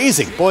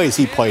amazing. Boy, has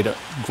he played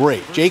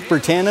great. Jake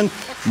Virtanen,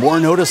 more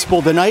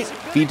noticeable tonight.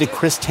 Feed to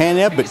Chris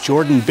Tanev, but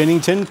Jordan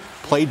Binnington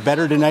played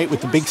better tonight with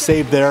the big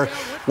save there.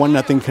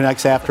 1-0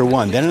 Canucks after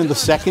 1. Then in the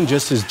second,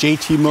 just as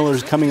JT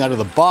Miller's coming out of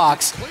the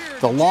box,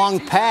 the long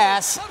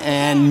pass,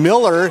 and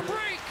Miller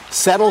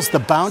settles the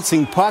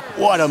bouncing puck.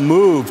 What a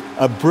move.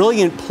 A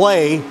brilliant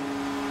play.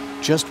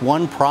 Just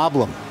one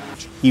problem.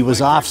 He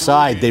was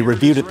offside. They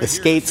reviewed it. The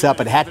skates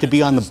up. It had to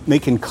be on the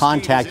making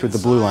contact with the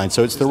blue line.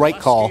 So it's the right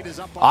call.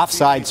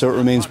 Offside, so it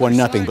remains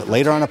 1-0. But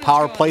later on a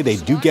power play, they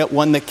do get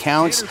one that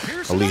counts.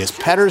 Elias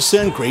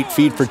Pettersson, great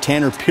feed for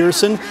Tanner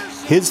Pearson.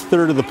 His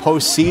third of the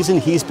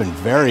postseason. He's been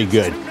very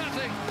good.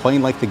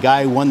 Playing like the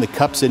guy who won the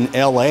Cups in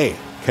L.A.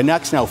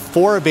 Canucks now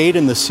 4 of 8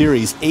 in the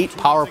series, 8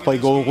 power play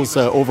goals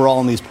overall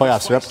in these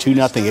playoffs. They're up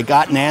 2-0. It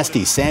got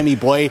nasty. Sammy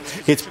Blais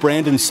hits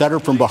Brandon Sutter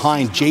from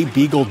behind. Jay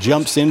Beagle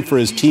jumps in for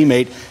his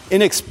teammate.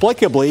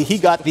 Inexplicably, he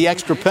got the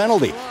extra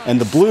penalty. And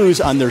the Blues,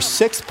 on their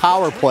 6th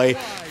power play,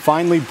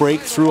 finally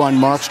break through on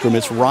Markstrom.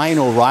 It's Ryan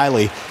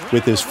O'Reilly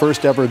with his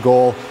first ever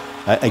goal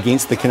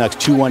against the Canucks,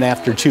 2-1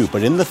 after 2.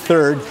 But in the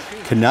third,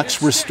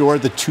 Canucks restore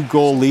the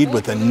 2-goal lead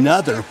with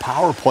another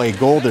power play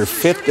goal. Their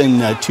 5th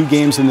in 2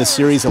 games in the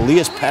series.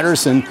 Elias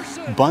Pettersson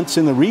bunts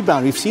in the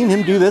rebound. We've seen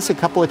him do this a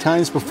couple of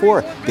times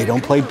before. They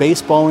don't play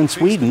baseball in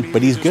Sweden,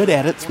 but he's good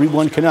at it.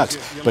 3-1 Canucks.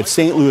 But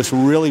St. Louis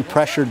really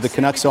pressured the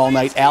Canucks all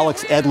night.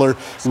 Alex Edler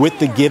with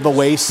the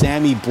giveaway.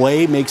 Sammy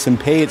Blais makes him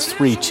pay. It's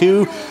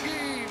 3-2.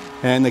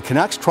 And the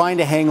Canucks trying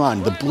to hang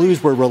on. The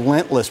Blues were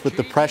relentless with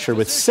the pressure.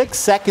 With 6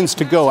 seconds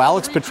to go,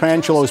 Alex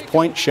Petrangelo's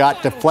point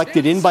shot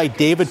deflected in by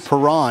David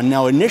Perron.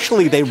 Now,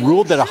 initially, they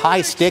ruled it a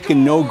high stick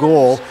and no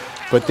goal.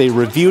 but they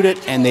reviewed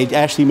it and they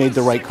actually made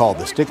the right call.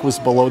 The stick was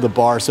below the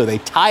bar, so they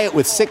tie it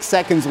with 6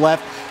 seconds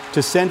left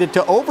to send it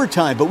to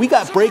overtime. But we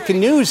got breaking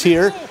news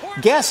here.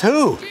 Guess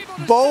who?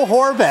 Bo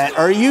Horvat.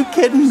 Are you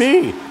kidding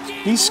me?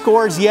 He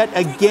scores yet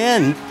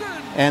again,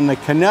 and the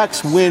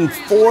Canucks win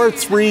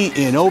 4-3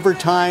 in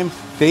overtime.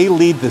 They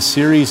lead the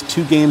series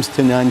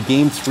 2-0.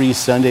 Game 3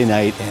 Sunday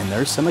night, and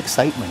there's some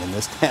excitement in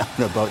this town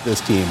about this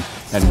team,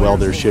 and well,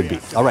 there should be.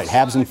 All right,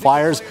 Habs and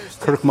Flyers.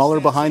 Kirk Muller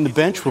behind the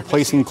bench,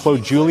 replacing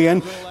Claude Julien,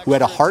 who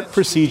had a heart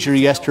procedure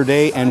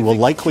yesterday and will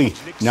likely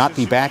not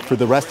be back for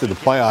the rest of the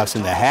playoffs.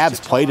 And the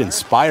Habs played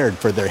inspired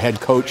for their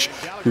head coach,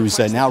 who's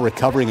now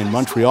recovering in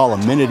Montreal. A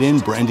minute in,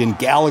 Brendan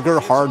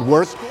Gallagher, hard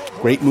work.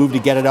 Great move to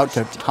get it out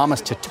to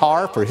Thomas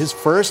Tatar for his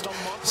first.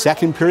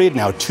 Second period,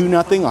 now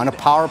 2-0 on a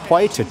power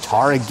play.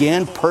 Tatar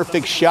again,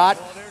 perfect shot,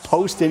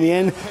 posting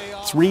in,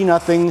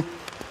 3-0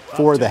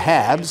 for the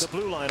Habs.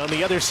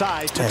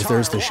 As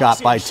there's the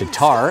shot by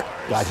Tatar,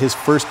 got his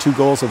first 2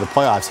 goals of the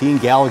playoffs. He and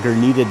Gallagher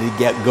needed to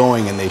get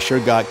going, and they sure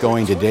got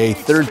going today.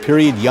 Third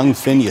period, young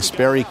Finn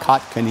Jesperi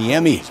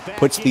Kotkaniemi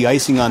puts the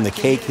icing on the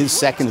cake, his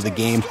second of the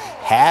game.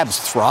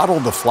 Habs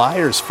throttled the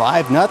Flyers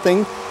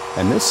 5-0,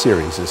 and this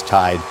series is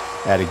tied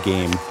at a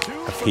game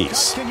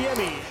apiece.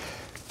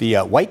 The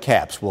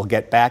Whitecaps will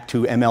get back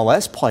to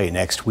MLS play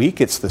next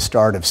week. It's the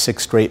start of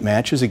 6 straight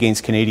matches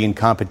against Canadian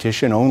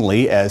competition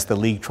only as the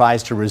league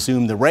tries to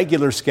resume the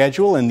regular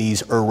schedule in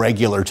these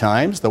irregular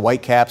times. The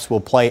Whitecaps will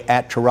play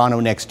at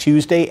Toronto next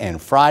Tuesday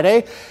and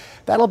Friday.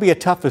 That'll be a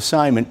tough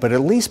assignment, but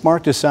at least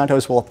Marc Dos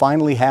Santos will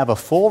finally have a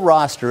full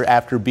roster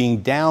after being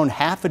down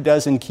half a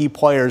dozen key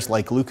players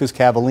like Lucas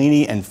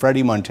Cavallini and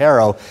Freddie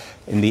Montero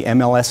in the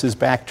MLS's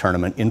back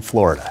tournament in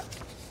Florida.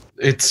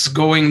 It's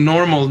going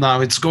normal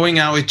now. It's going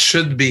how it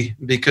should be,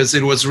 because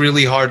it was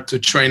really hard to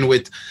train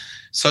with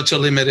such a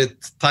limited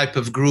type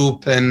of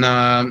group, and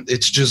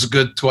it's just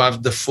good to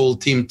have the full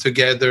team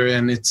together.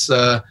 And it's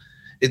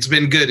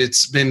been good.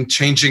 It's been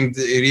changing.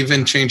 It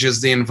even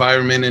changes the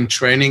environment and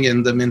training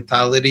and the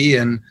mentality.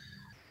 And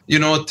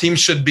a team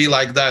should be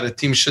like that. A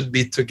team should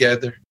be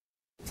together.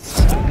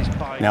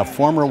 Now,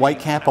 former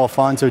Whitecap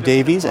Alphonso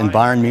Davies and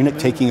Bayern Munich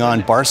taking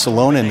on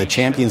Barcelona in the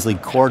Champions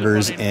League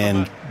quarters,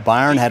 and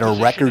Bayern had a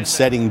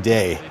record-setting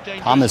day.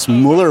 Thomas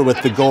Müller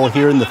with the goal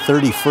here in the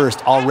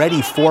 31st, already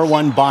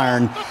 4-1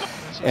 Bayern.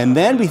 And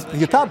then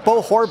you thought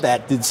Bo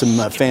Horvat did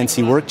some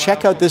fancy work.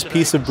 Check out this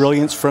piece of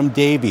brilliance from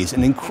Davies.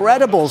 An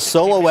incredible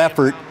solo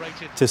effort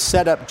to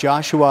set up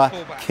Joshua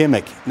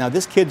Kimmich. Now,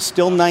 this kid's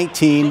still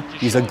 19.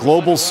 He's a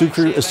global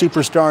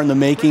superstar in the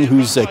making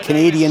who's a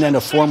Canadian and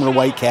a former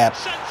Whitecap.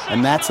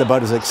 And that's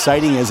about as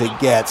exciting as it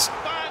gets.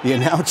 The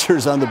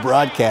announcers on the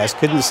broadcast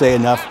couldn't say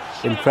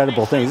enough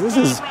incredible things. This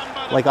is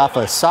like off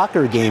a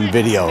soccer game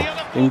video.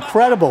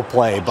 Incredible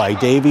play by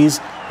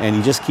Davies, and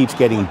he just keeps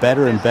getting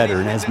better and better.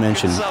 And as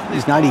mentioned,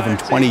 he's not even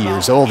 20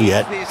 years old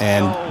yet,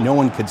 and no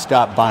one could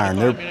stop Bayern.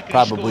 They're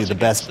probably the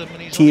best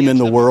team in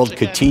the world.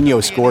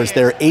 Coutinho scores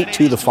there,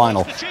 8-2 the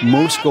final.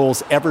 Most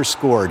goals ever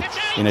scored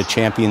in a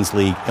Champions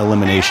League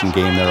elimination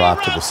game. They're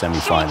off to the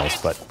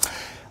semifinals. But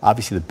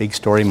obviously the big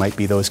story might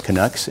be those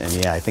Canucks, and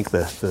yeah, I think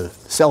the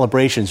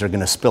celebrations are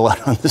going to spill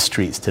out on the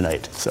streets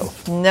tonight. So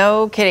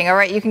no kidding. All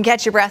right, you can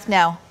catch your breath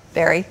now,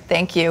 Barry.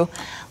 Thank you.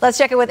 Let's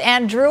check in with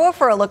Ann Drewa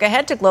for a look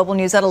ahead to Global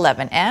News at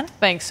 11. Ann?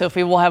 Thanks,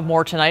 Sophie. We'll have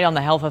more tonight on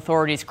the health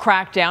authorities'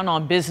 crackdown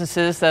on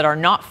businesses that are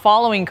not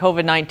following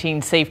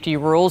COVID-19 safety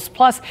rules.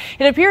 Plus,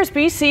 it appears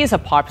BC is a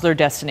popular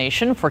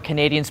destination for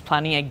Canadians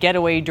planning a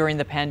getaway during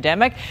the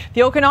pandemic.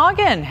 The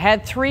Okanagan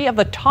had 3 of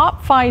the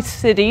top 5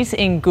 cities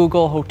in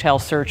Google hotel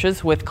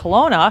searches, with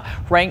Kelowna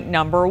ranked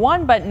number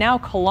 1. But now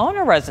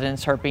Kelowna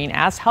residents are being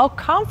asked how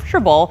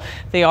comfortable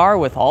they are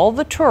with all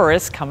the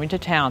tourists coming to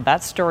town.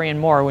 That story and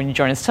more when you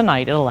join us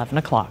tonight at 11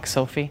 o'clock.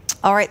 Sophie.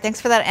 All right, thanks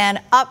for that, Ann.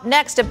 Up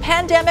next, a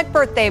pandemic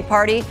birthday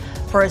party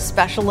for a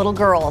special little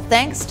girl,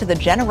 thanks to the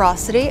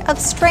generosity of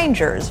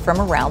strangers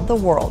from around the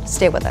world.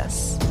 Stay with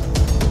us.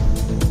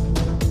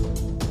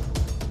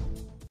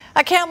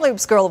 A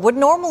Kamloops girl would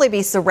normally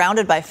be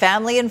surrounded by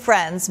family and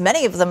friends,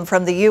 many of them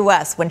from the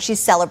U.S., when she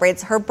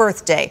celebrates her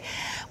birthday.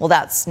 Well,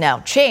 that's now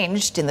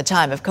changed in the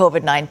time of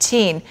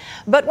COVID-19.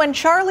 But when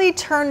Charlie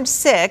turned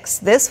 6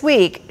 this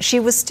week,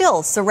 she was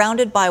still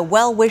surrounded by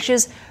well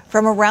wishes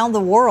from around the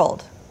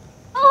world.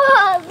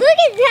 Oh, look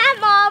at that,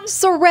 Mom!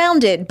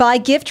 Surrounded by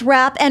gift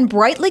wrap and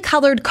brightly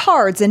colored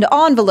cards and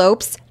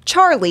envelopes,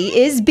 Charlie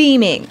is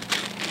beaming.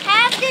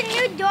 Have the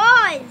new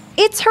dolls!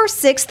 It's her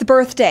 6th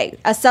birthday,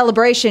 a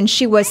celebration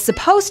she was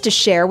supposed to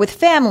share with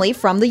family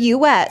from the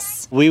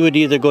U.S. We would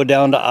either go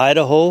down to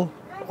Idaho,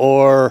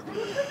 or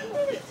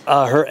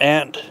her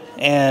aunt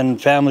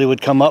and family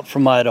would come up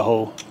from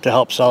Idaho to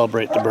help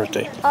celebrate the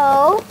birthday.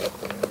 Oh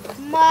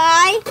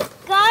my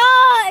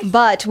gosh!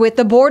 But with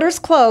the borders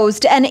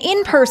closed, an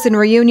in-person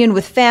reunion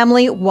with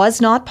family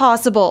was not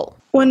possible.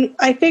 When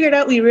I figured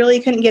out we really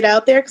couldn't get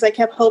out there because I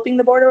kept hoping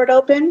the border would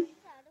open,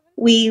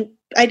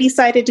 I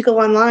decided to go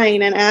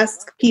online and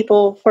ask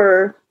people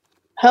for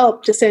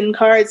help to send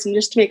cards and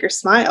just to make her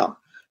smile.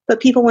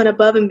 But people went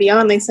above and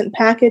beyond. They sent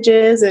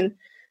packages and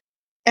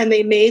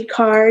they made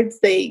cards.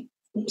 They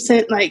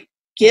sent like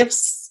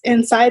gifts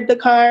inside the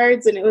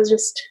cards, and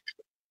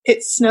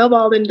it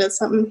snowballed into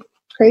something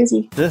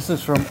crazy. This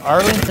is from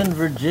Arlington,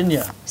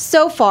 Virginia.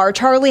 So far,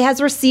 Charlie has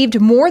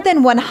received more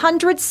than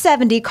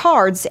 170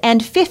 cards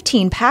and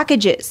 15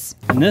 packages.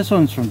 And this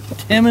one's from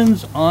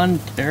Timmins,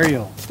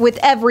 Ontario. With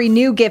every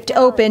new gift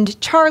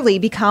opened, Charlie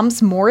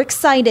becomes more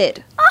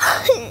excited.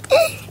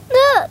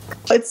 Look!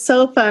 It's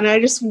so fun. I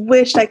just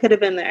wished I could have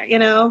been there,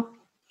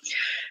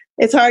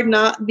 It's hard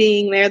not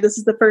being there. This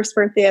is the first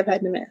birthday I've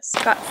had to miss.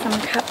 Got some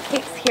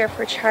cupcakes here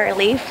for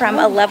Charlie from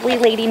a lovely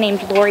lady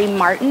named Lori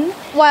Martin.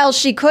 While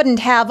she couldn't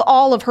have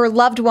all of her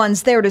loved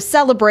ones there to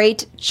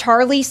celebrate,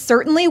 Charlie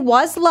certainly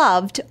was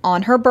loved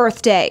on her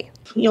birthday.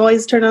 You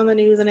always turn on the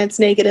news and it's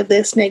negative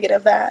this,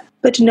 negative that.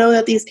 But to know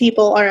that these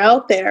people are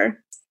out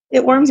there,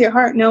 it warms your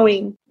heart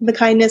knowing the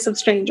kindness of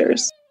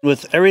strangers.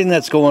 With everything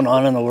that's going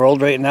on in the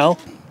world right now,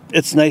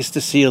 it's nice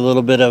to see a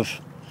little bit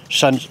of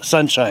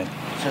sunshine.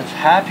 It says,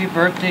 happy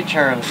birthday,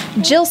 Charlie.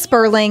 Jill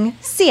Sperling,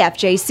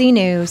 CFJC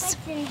News.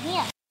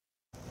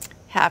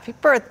 Happy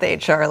birthday,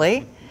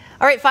 Charlie.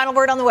 All right, final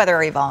word on the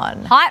weather,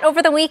 Yvonne. Hot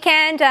over the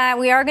weekend.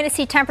 We are going to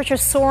see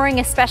temperatures soaring,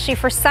 especially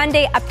for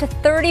Sunday, up to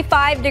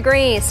 35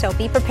 degrees. So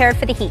be prepared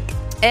for the heat.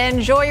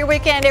 Enjoy your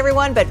weekend,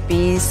 everyone, but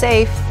be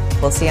safe.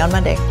 We'll see you on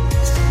Monday.